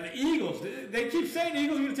 Now the Eagles, they keep saying the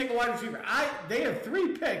Eagles are going to take a wide receiver. They have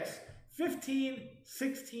 3 picks, 15,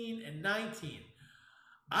 16, and 19.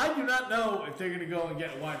 I do not know if they're going to go and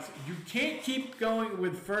get a wide receiver. You can't keep going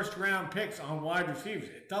with first-round picks on wide receivers.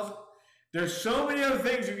 It doesn't. There's so many other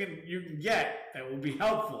things you can get that will be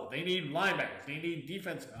helpful. They need linebackers. They need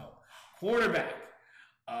defensive help. Quarterback.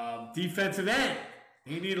 Defensive end.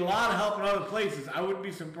 They need a lot of help in other places. I wouldn't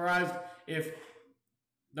be surprised if,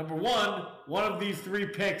 number one of these 3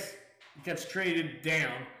 picks gets traded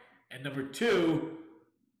down, and number 2,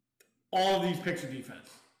 all of these picks are defense.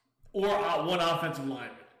 Or one offensive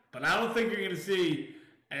lineman. But I don't think you're going to see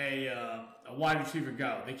a wide receiver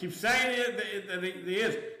go. They keep saying it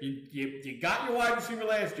is. You got your wide receiver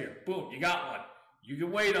last year. Boom, you got one. You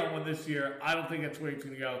can wait on one this year. I don't think that's the way it's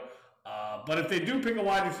going to go. But if they do pick a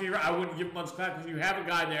wide receiver, I wouldn't give much credit because you have a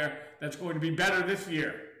guy there that's going to be better this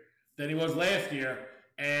year than he was last year.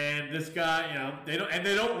 And this guy, they don't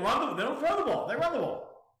throw the ball. They run the ball.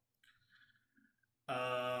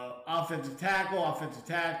 Offensive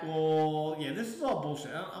tackle. Yeah, this is all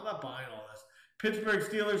bullshit. I'm not buying all this. Pittsburgh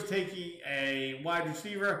Steelers taking a wide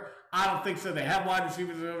receiver. I don't think so. They have wide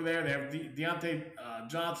receivers over there. They have Deontay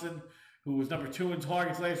Johnson, who was number 2 in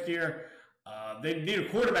targets last year. They need a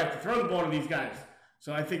quarterback to throw the ball to these guys.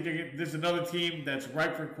 So I think this is another team that's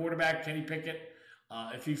ripe for a quarterback. Kenny Pickett,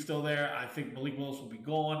 if he's still there, I think Malik Willis will be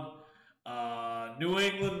gone. New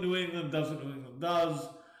England does what New England does.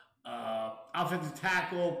 Offensive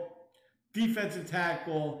tackle, defensive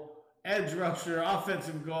tackle, edge rusher,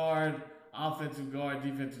 offensive guard,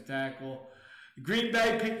 defensive tackle. Green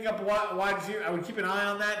Bay picking up a wide receiver. I would keep an eye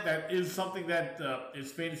on that. That is something that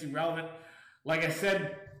is fantasy relevant. Like I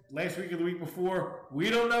said last week or the week before, we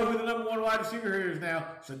don't know who the number 1 wide receiver here is now,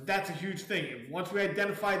 so that's a huge thing. Once we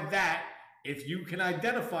identify that, if you can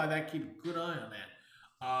identify that, keep a good eye on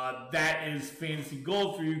that. That is fantasy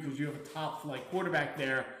gold for you because you have a top flight quarterback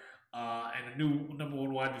there and a new number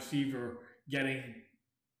 1 wide receiver getting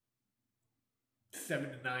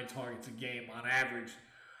 7 to 9 targets a game on average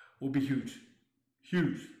will be huge.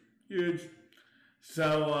 Huge.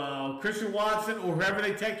 So Christian Watson or whoever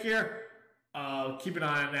they take here, keep an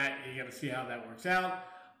eye on that. You got to see how that works out.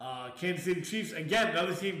 Kansas City Chiefs, again,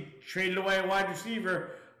 another team traded away a wide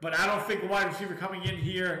receiver, but I don't think a wide receiver coming in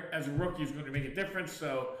here as a rookie is going to make a difference,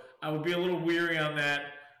 so I would be a little weary on that.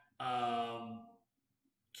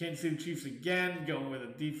 Kansas City Chiefs again, going with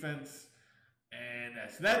a defense. And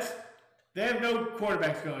they have no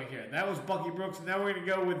quarterbacks going here. That was Bucky Brooks, and now we're going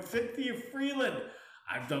to go with Cynthia Freeland.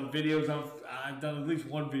 I've done at least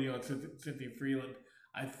one video on Cynthia Freeland.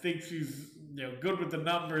 I think she's good with the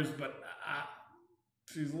numbers, but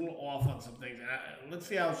she's a little off on some things. Let's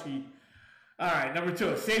see how she. All right, number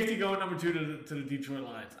 2, safety going number 2 to the Detroit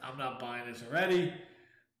Lions. I'm not buying this already.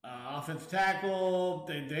 Offensive tackle.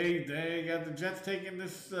 They got the Jets taking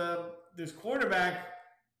this quarterback.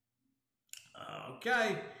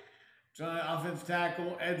 Okay, offensive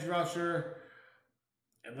tackle, edge rusher.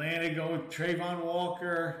 Atlanta go with Trayvon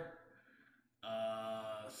Walker.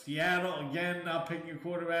 Seattle, again, not picking a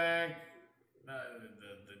quarterback.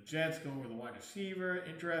 The Jets going with a wide receiver.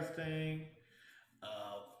 Interesting.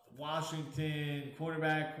 Washington,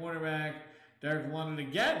 quarterback. Derek London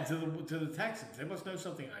again to the Texans. They must know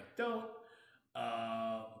something I don't.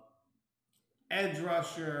 Edge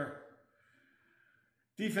rusher.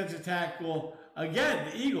 Defensive tackle. Again,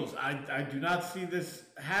 the Eagles. I do not see this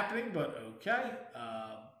happening, but okay.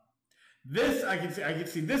 This I can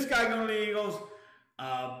see this guy going to the Eagles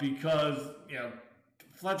because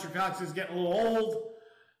Fletcher Cox is getting a little old,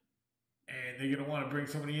 and they're going to want to bring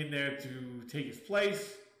somebody in there to take his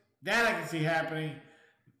place. That I can see happening,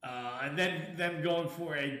 and then them going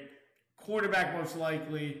for a quarterback most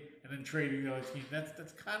likely, and then trading the other team.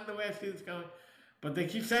 That's kind of the way I see this going. But they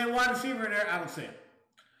keep saying wide receiver in there. I don't see it.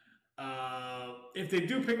 If they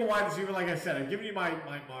do pick a wide receiver, like I said, I've given you my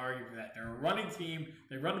argument for that. They're a running team.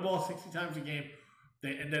 They run the ball 60 times a game.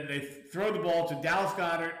 And then they throw the ball to Dallas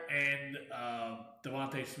Goedert and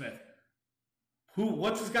Devontae Smith.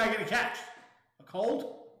 What's this guy going to catch? A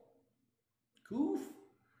cold? Goof?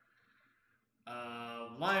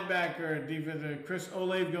 Linebacker, defensive, Chris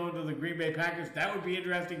Olave going to the Green Bay Packers. That would be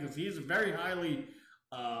interesting because he's very highly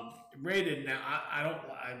rated. Now, I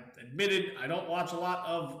admitted I don't watch a lot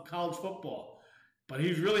of college football, but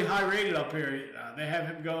he's really high rated up here. They have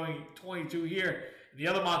him going 22 here. In the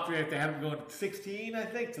other mock draft, they have him going 16, I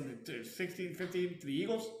think, to 16, 15 to the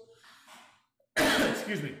Eagles.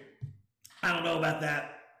 Excuse me. I don't know about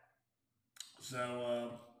that.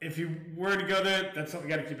 So, if you were to go there, that's something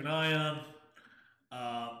you got to keep an eye on.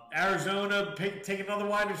 Arizona, take another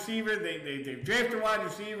wide receiver. They've drafted wide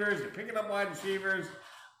receivers. They're picking up wide receivers.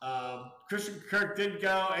 Christian Kirk did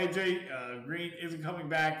go. AJ Green isn't coming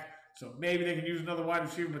back, so maybe they can use another wide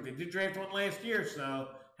receiver, but they did draft one last year, so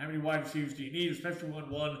how many wide receivers do you need, especially when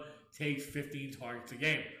one takes 15 targets a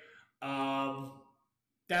game?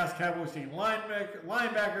 Dallas Cowboys taking linebacker.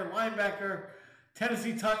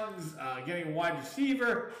 Tennessee Titans getting a wide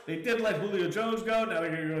receiver. They did let Julio Jones go. Now they're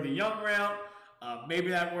going to go the young route. Maybe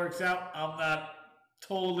that works out. I'm not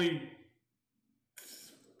totally...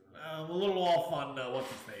 I'm a little off on what's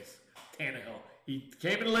his face, Tannehill. He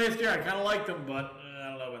came in last year. I kind of liked him, but I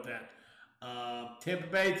don't know about that. Tampa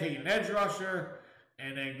Bay taking an edge rusher,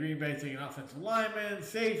 and then Green Bay taking an offensive lineman,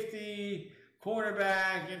 safety,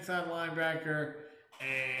 quarterback, inside linebacker,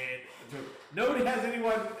 and nobody has any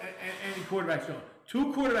quarterbacks going.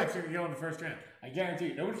 2 quarterbacks are going to go in the first round. I guarantee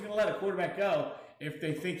you. Nobody's going to let a quarterback go if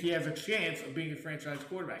they think he has a chance of being a franchise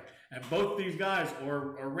quarterback. And both these guys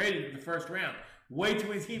are rated in the first round. Way too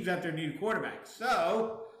many teams out there need a quarterback.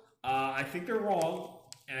 So, I think they're wrong,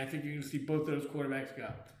 and I think you're going to see both those quarterbacks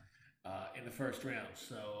go in the first round.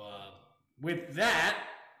 So, with that,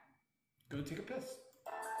 go take a piss.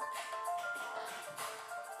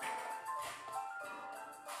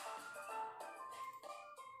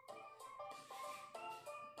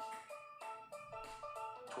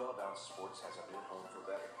 Sports has a new home for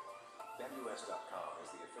betting. BetUS.com is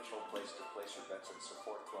the official place to place your bets and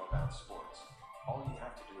support 12-ounce sports. All you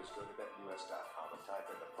have to do is go to BetUS.com and type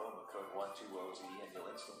in the promo code 120Z and you'll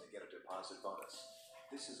instantly get a deposit bonus.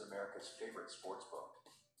 This is America's favorite sports book.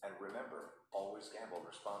 And remember, always gamble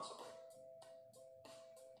responsibly.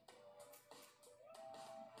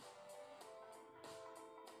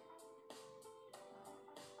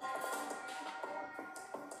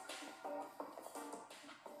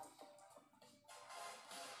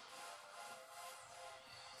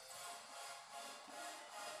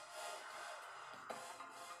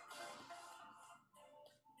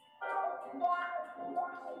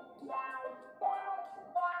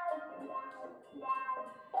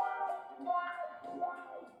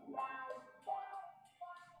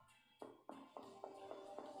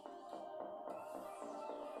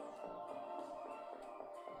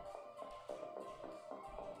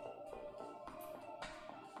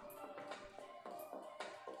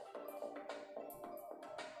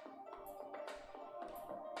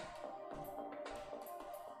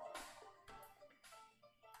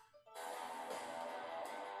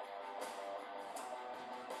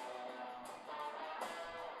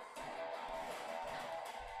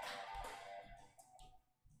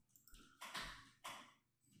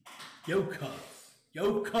 Yo, cuz.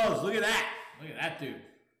 Yo, cuz. Look at that. Look at that dude.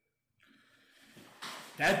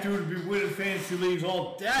 That dude would be winning fantasy leagues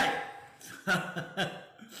all day.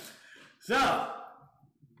 So,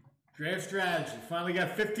 draft strategy. Finally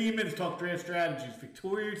got 15 minutes to talk draft strategies.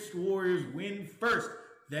 Victorious Warriors win first,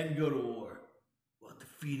 then go to war. Well,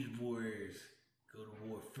 defeated Warriors go to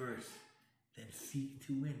war first, then seek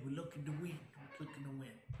to win. We're looking to win. We're looking to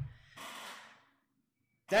win.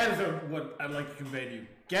 That is what I'd like to convey to you.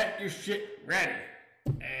 Get your shit ready.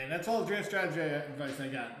 And that's all the draft strategy advice I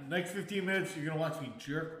got. Next 15 minutes, you're going to watch me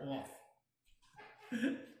jerk off.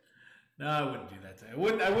 No, I wouldn't do that to you.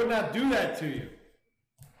 I would not do that to you.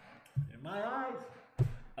 In my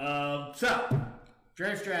eyes. So,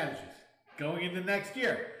 draft strategies. Going into next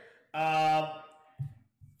year.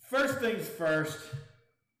 First things first.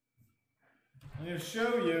 I'm going to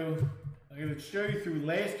show you through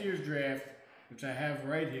last year's draft, which I have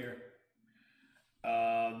right here.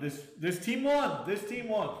 This team won. This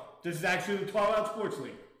is actually the 12-out sports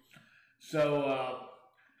league. So,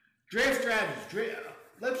 draft strategies.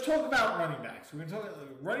 Let's talk about running backs. We're going to talk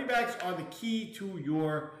about running backs are the key to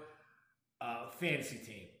your fantasy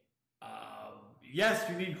team. Yes,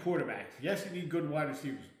 you need quarterbacks. Yes, you need good wide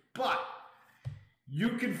receivers. But you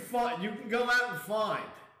can go out and find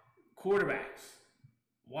quarterbacks,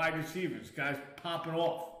 wide receivers, guys popping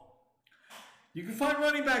off. You can find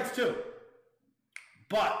running backs too.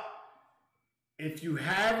 But if you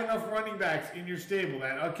have enough running backs in your stable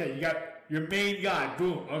that, okay, you got your main guy,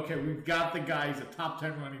 boom, okay, we've got the guy, he's a top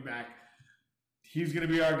 10 running back. He's going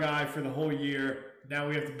to be our guy for the whole year. Now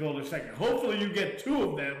we have to build a second. Hopefully you get 2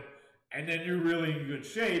 of them, and then you're really in good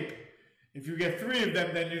shape. If you get 3 of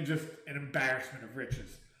them, then you're just an embarrassment of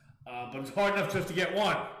riches. But it's hard enough just to get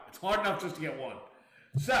one.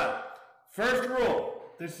 So, first rule.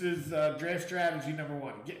 This is draft strategy number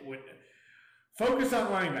 1. Focus on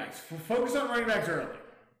running backs. Focus on running backs early.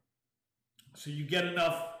 So you get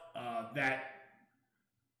enough that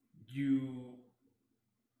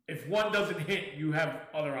if one doesn't hit, you have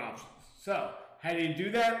other options. So, how do you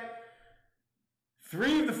do that?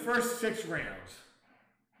 3 of the first 6 rounds,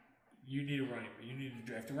 you need to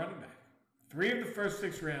draft a running back. 3 of the first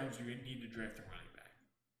 6 rounds, you need to draft a running back.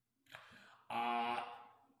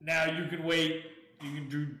 Now you can wait. You can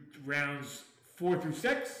do rounds 4 through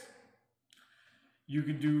 6. You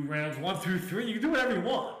can do rounds 1 through 3. You can do whatever you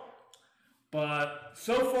want. But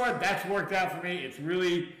so far, that's worked out for me.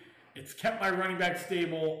 It's kept my running back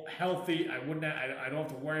stable, healthy. I don't have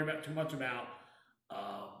to worry about too much about,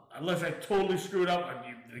 unless I totally screwed up. I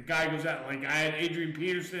mean, the guy goes out, like I had Adrian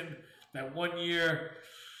Peterson that one year,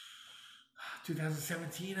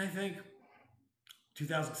 2017, I think,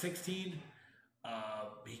 2016.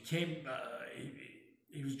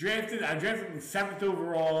 He was drafted. I drafted him 7th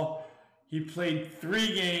overall. He played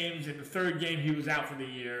 3 games. In the 3rd game, he was out for the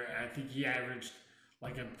year. And I think he averaged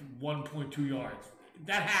like a 1.2 yards.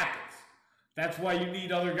 That happens. That's why you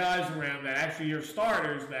need other guys around that actually are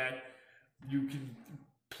starters that you can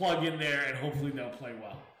plug in there and hopefully they'll play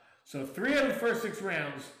well. So 3 out of the first 6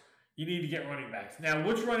 rounds, you need to get running backs. Now,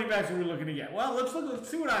 which running backs are we looking to get? Well, let's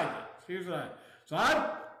see what I did. Here's what I did. So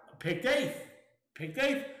I picked 8th.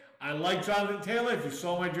 I like Jonathan Taylor. If you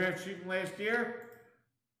saw my draft sheet from last year,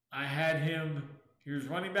 I had him. Here's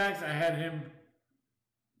running backs. I had him.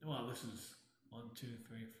 Well, this is 1, 2,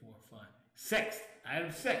 3, 4, 5, 6th. I had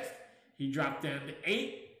him 6th. He dropped down to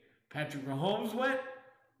 8. Patrick Mahomes went.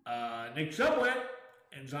 Nick Chubb went.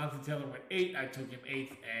 And Jonathan Taylor went 8. I took him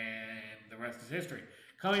 8th, and the rest is history.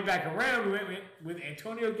 Coming back around, we went with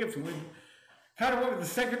Antonio Gibson. We kind of went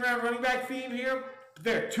with the 2nd round running back theme here.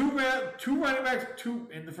 There, 2 running backs, 2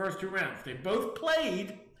 in the first 2 rounds. They both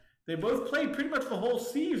played pretty much the whole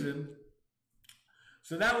season.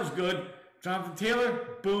 So that was good. Jonathan Taylor,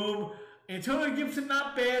 boom. Antonio Gibson,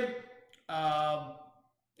 not bad.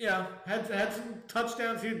 Had some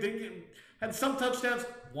touchdowns here. Had some touchdowns.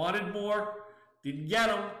 Wanted more. Didn't get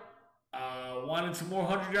them. Wanted some more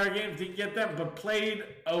 100-yard games. Didn't get them, but played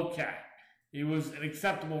okay. He was an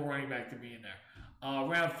acceptable running back to be in there.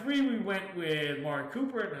 Round 3, we went with Amari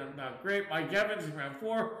Cooper. Not great. Mike Evans in round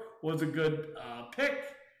 4 was a good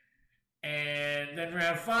pick. And then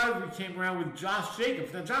round 5, we came around with Josh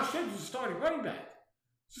Jacobs. Now, Josh Jacobs is a starting running back.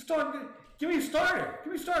 Give me a starter.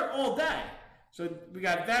 Give me a starter all day. So we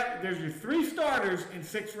got that. There's your 3 starters in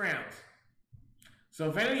 6 rounds. So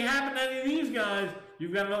if anything happened to any of these guys,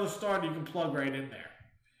 you've got another starter you can plug right in there.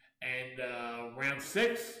 And round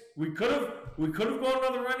 6, we could have gone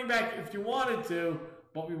another running back if you wanted to,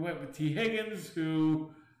 but we went with T. Higgins,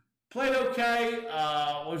 who played okay,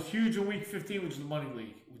 was huge in week 15, which is the money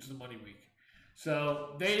week.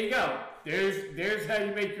 So there you go. There's how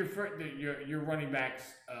you make your running backs.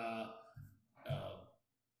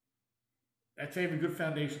 That's a good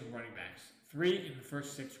foundation of running backs. 3 in the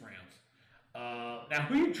first 6 rounds. Now,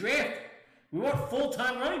 who you draft? We want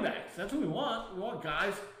full-time running backs. That's what we want. We want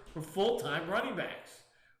guys for full-time running backs.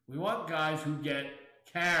 We want guys who get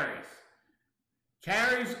carries.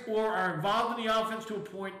 Carries or are involved in the offense to a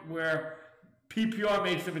point where PPR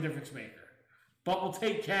makes them a difference maker. But we'll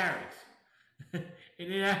take carries.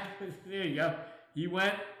 Indianapolis, there you go. He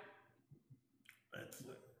went.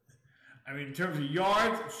 In terms of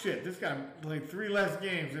yards, shit, this guy played 3 less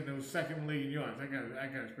games and was second in the league in yards. That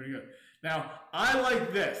guy's pretty good. Now, I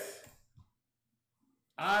like this.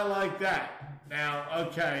 I like that. Now,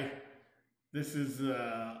 okay, this is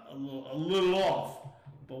a little off,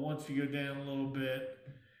 but once you go down a little bit,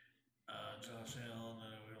 Josh Allen, no,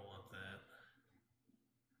 we don't want that.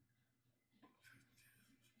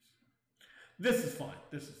 This is fine.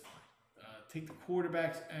 This is fine. Take the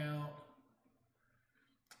quarterbacks out.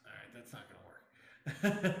 All right, that's not going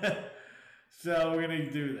to work. So we're going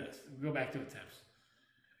to do this. We'll go back to attempts.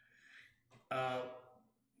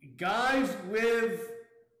 Guys with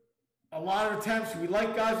a lot of attempts. We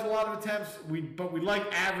like guys with a lot of attempts, but we like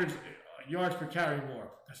average yards per carry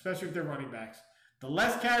more, especially if they're running backs. The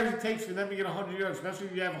less carries it takes for them to get 100 yards, especially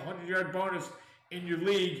if you have a 100-yard bonus in your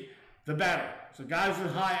league, the better. So guys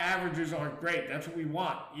with high averages are great. That's what we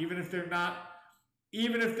want. Even if they're not,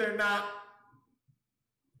 the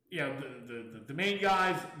main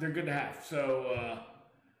guys, they're good to have. So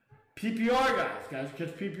PPR guys who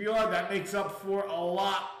catch PPR, that makes up for a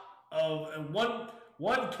lot of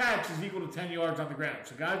one catch is equal to 10 yards on the ground.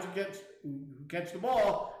 So guys who catch the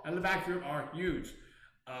ball out of the backfield are huge.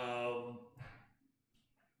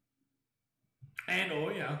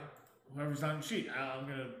 Whoever's on the sheet. I'm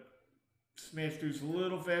going to smash through this a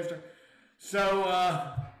little faster. So,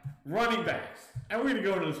 running backs. And we're going to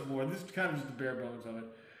go into this more. This is kind of just the bare bones of it.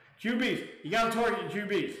 QBs. You got to target your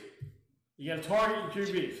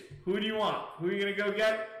QBs. Who do you want? Who are you going to go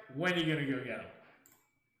get? When are you going to go get them?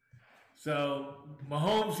 So,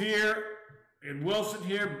 Mahomes here and Wilson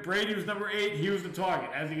here. Brady was number 8. He was the target.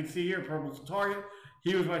 As you can see here, purple's the target.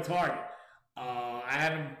 He was my target. I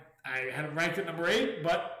had him ranked at number 8,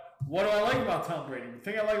 but what do I like about Tom Brady? The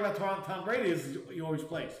thing I like about Tom Brady is he always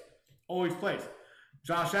plays. Always plays.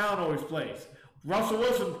 Josh Allen always plays. Russell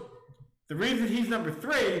Wilson, the reason he's number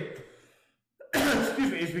 3,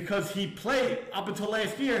 is because he played up until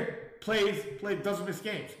last year, doesn't miss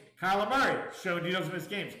games. Kyler Murray showed he doesn't miss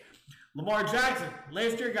games. Lamar Jackson,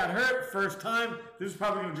 last year got hurt, first time. This is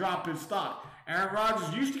probably going to drop his stock. Aaron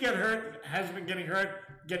Rodgers used to get hurt, hasn't been getting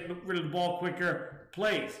hurt, getting rid of the ball quicker,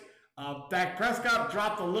 plays. Dak Prescott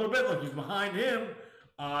dropped a little bit. Look, he's behind him.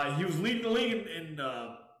 He was leading the league in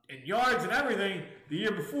yards and everything the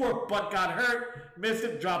year before, but got hurt, missed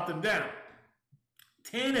it, dropped him down.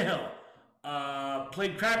 Tannehill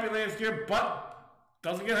played crappy last year, but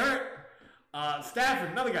doesn't get hurt.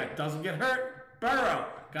 Stafford, another guy, doesn't get hurt. Burrow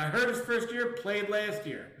got hurt his first year, played last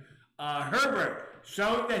year. Herbert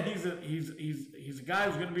showing that he's a guy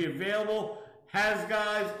who's going to be available. Has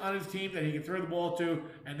guys on his team that he can throw the ball to,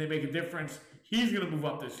 and they make a difference. He's going to move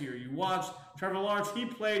up this year. You watch Trevor Lawrence, he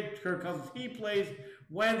played. Kirk Cousins, he plays.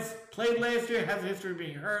 Wentz played last year, has a history of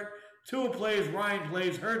being hurt. Tua plays, Ryan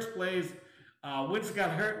plays, Hurts plays. Wentz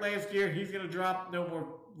got hurt last year. He's going to drop. No more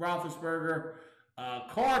Roethlisberger.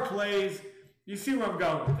 Carr plays. You see where I'm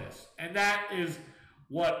going with this. And that is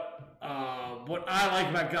what I like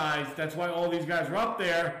about guys. That's why all these guys are up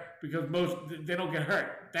there, because they don't get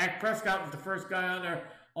hurt. Dak Prescott was the first guy on there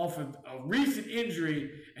off of a recent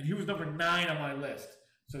injury, and he was number 9 on my list.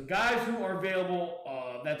 So guys who are available,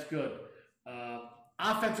 that's good.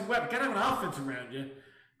 Offensive weapon. Got to have an offense around you.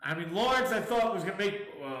 Lawrence, I thought, was going to make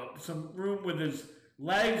some room with his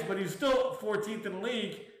legs, but he's still 14th in the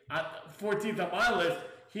league. 14th on my list.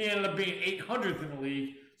 He ended up being 800th in the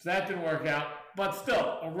league, so that didn't work out. But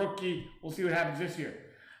still, a rookie. We'll see what happens this year.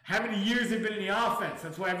 How many years they've been in the offense?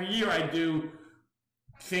 That's why every year I do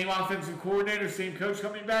same offensive coordinator, same coach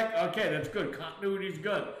coming back. Okay, that's good. Continuity is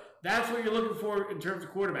good. That's what you're looking for in terms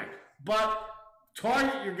of quarterback. But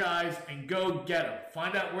target your guys and go get them.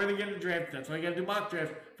 Find out where they're getting drafted. That's why you got to do mock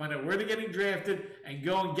drafts. Find out where they're getting drafted and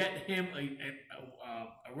go and get him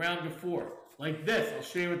a round before. Like this. I'll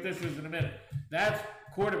show you what this is in a minute. That's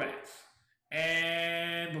quarterbacks.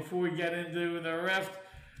 And before we get into the rest,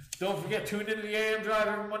 don't forget, tune into the AM Drive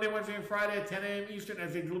every Monday, Wednesday, and Friday at 10 a.m. Eastern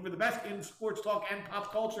as they deliver the best in sports talk and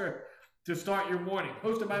pop culture to start your morning.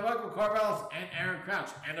 Hosted by Michael Carvelis and Aaron Crouch.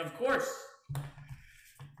 And of course,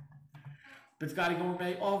 Biscotti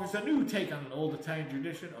Gourmet offers a new take on an old Italian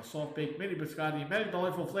tradition, a soft-baked mini biscotti. Many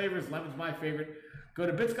delightful flavors. Lemon's my favorite. Go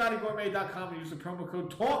to biscottigourmet.com and use the promo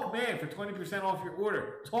code TALKMAN for 20% off your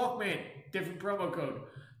order. TALKMAN, different promo code.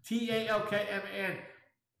 TALKMAN.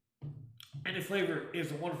 Any flavor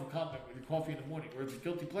is a wonderful compliment with your coffee in the morning, or it's a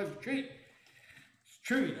guilty pleasure treat. It's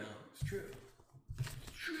true, you know. It's true. It's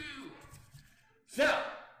true. So,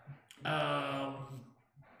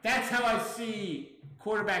 that's how I see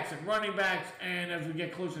quarterbacks and running backs, and as we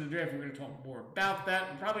get closer to the draft, we're going to talk more about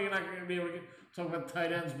that. We're probably not going to be able to talk about the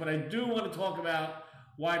tight ends, but I do want to talk about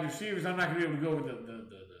wide receivers. I'm not going to be able to go with the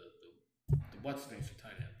what's the name for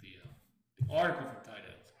tight end, the article for tight ends.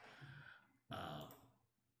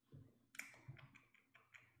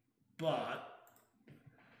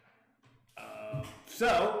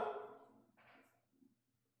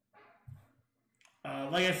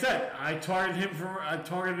 Like I said, I targeted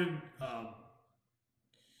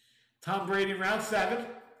Tom Brady in round 7,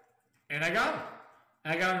 and I got him.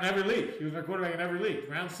 I got him in every league. He was my quarterback in every league.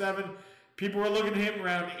 Round 7, people were looking at him.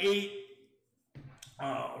 Round 8,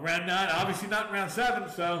 round 9, obviously not in round 7,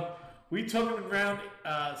 so we took him in round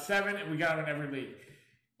 7, and we got him in every league.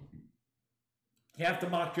 You have to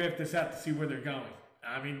mock draft this out to see where they're going.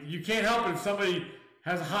 I mean, you can't help it if somebody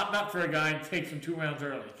has a hot nut for a guy and takes him 2 rounds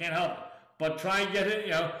early. You can't help it. But try and get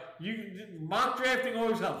it, mock drafting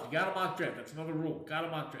always helps. You got to mock draft. That's another rule. Got to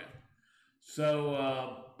mock draft.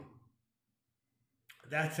 So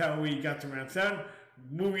that's how we got to round 7.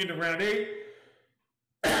 Moving into round 8.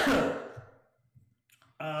 You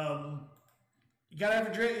got to have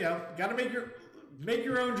a draft. Got to make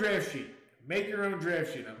your own draft sheet. Make your own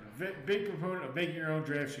draft sheet. I'm a big proponent of making your own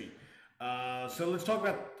draft sheet. So let's talk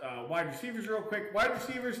about wide receivers real quick. Wide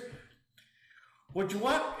receivers. What you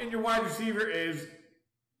want in your wide receiver is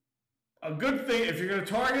a good thing. If you're going to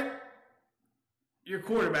target your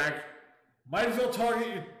quarterback, might as well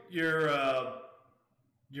target your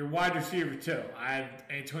wide receiver too. I had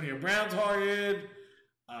Antonio Brown targeted.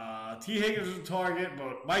 T. Higgins was a target,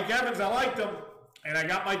 but Mike Evans, I liked him, and I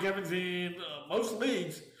got Mike Evans in most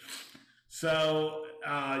leagues. So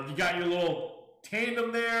you got your little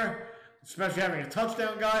tandem there, especially having a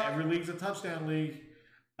touchdown guy. Every league's a touchdown league.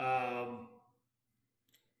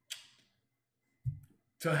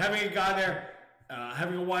 So having a guy there,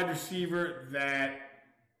 having a wide receiver that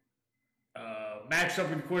matches up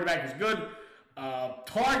with the quarterback is good.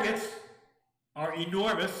 Targets are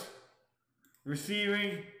enormous.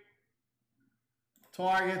 Receiving,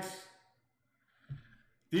 targets.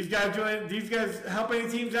 These guys help any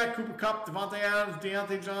teams out. Cooper Kupp, Devontae Adams,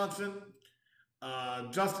 Deontay Johnson,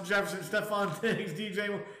 Justin Jefferson, Stephon Diggs,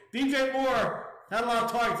 DJ Moore had a lot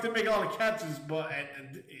of targets, didn't make a lot of catches, but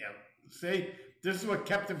see, this is what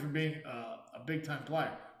kept him from being a big-time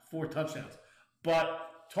player. 4 touchdowns. But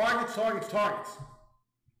targets.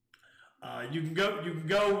 You can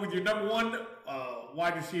go with your number 1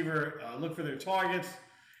 wide receiver. Look for their targets,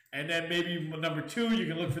 and then maybe number 2, you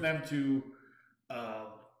can look for them to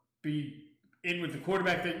be in with the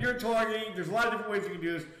quarterback that you're targeting. There's a lot of different ways you can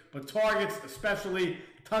do this, but targets, especially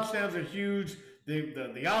touchdowns, are huge.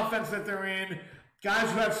 The offense that they're in.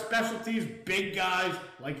 Guys who have specialties, big guys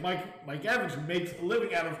like Mike Evans, who makes a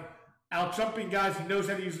living out of out-jumping guys. He knows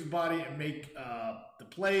how to use his body and make the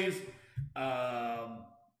plays.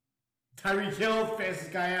 Tyreek Hill,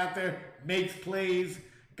 fastest guy out there, makes plays.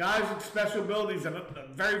 Guys with special abilities that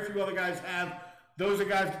very few other guys have. Those are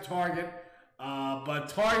guys to target. But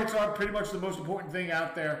targets are pretty much the most important thing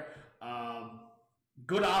out there.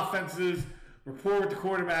 Good offenses, rapport with the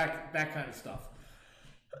quarterback, that kind of stuff.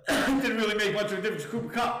 Didn't really make much of a difference to Cooper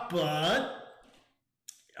Kupp, but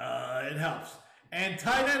it helps. And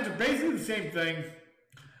tight ends are basically the same thing.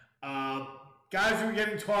 Guys who are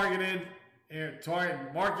getting targeted.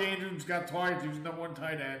 Mark Andrews got targeted. He was the number 1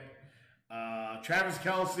 tight end. Travis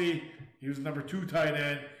Kelce, he was the number 2 tight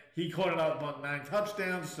end. He caught it up about 9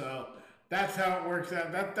 touchdowns. So that's how it works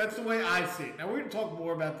out. That's the way I see it. Now we're going to talk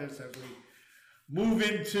more about this as we move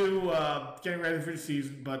into getting ready for the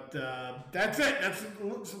season, but that's it. That's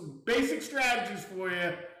some basic strategies for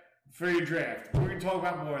you for your draft. We're going to talk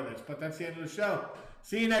about more of this, but that's the end of the show.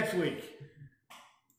 See you next week.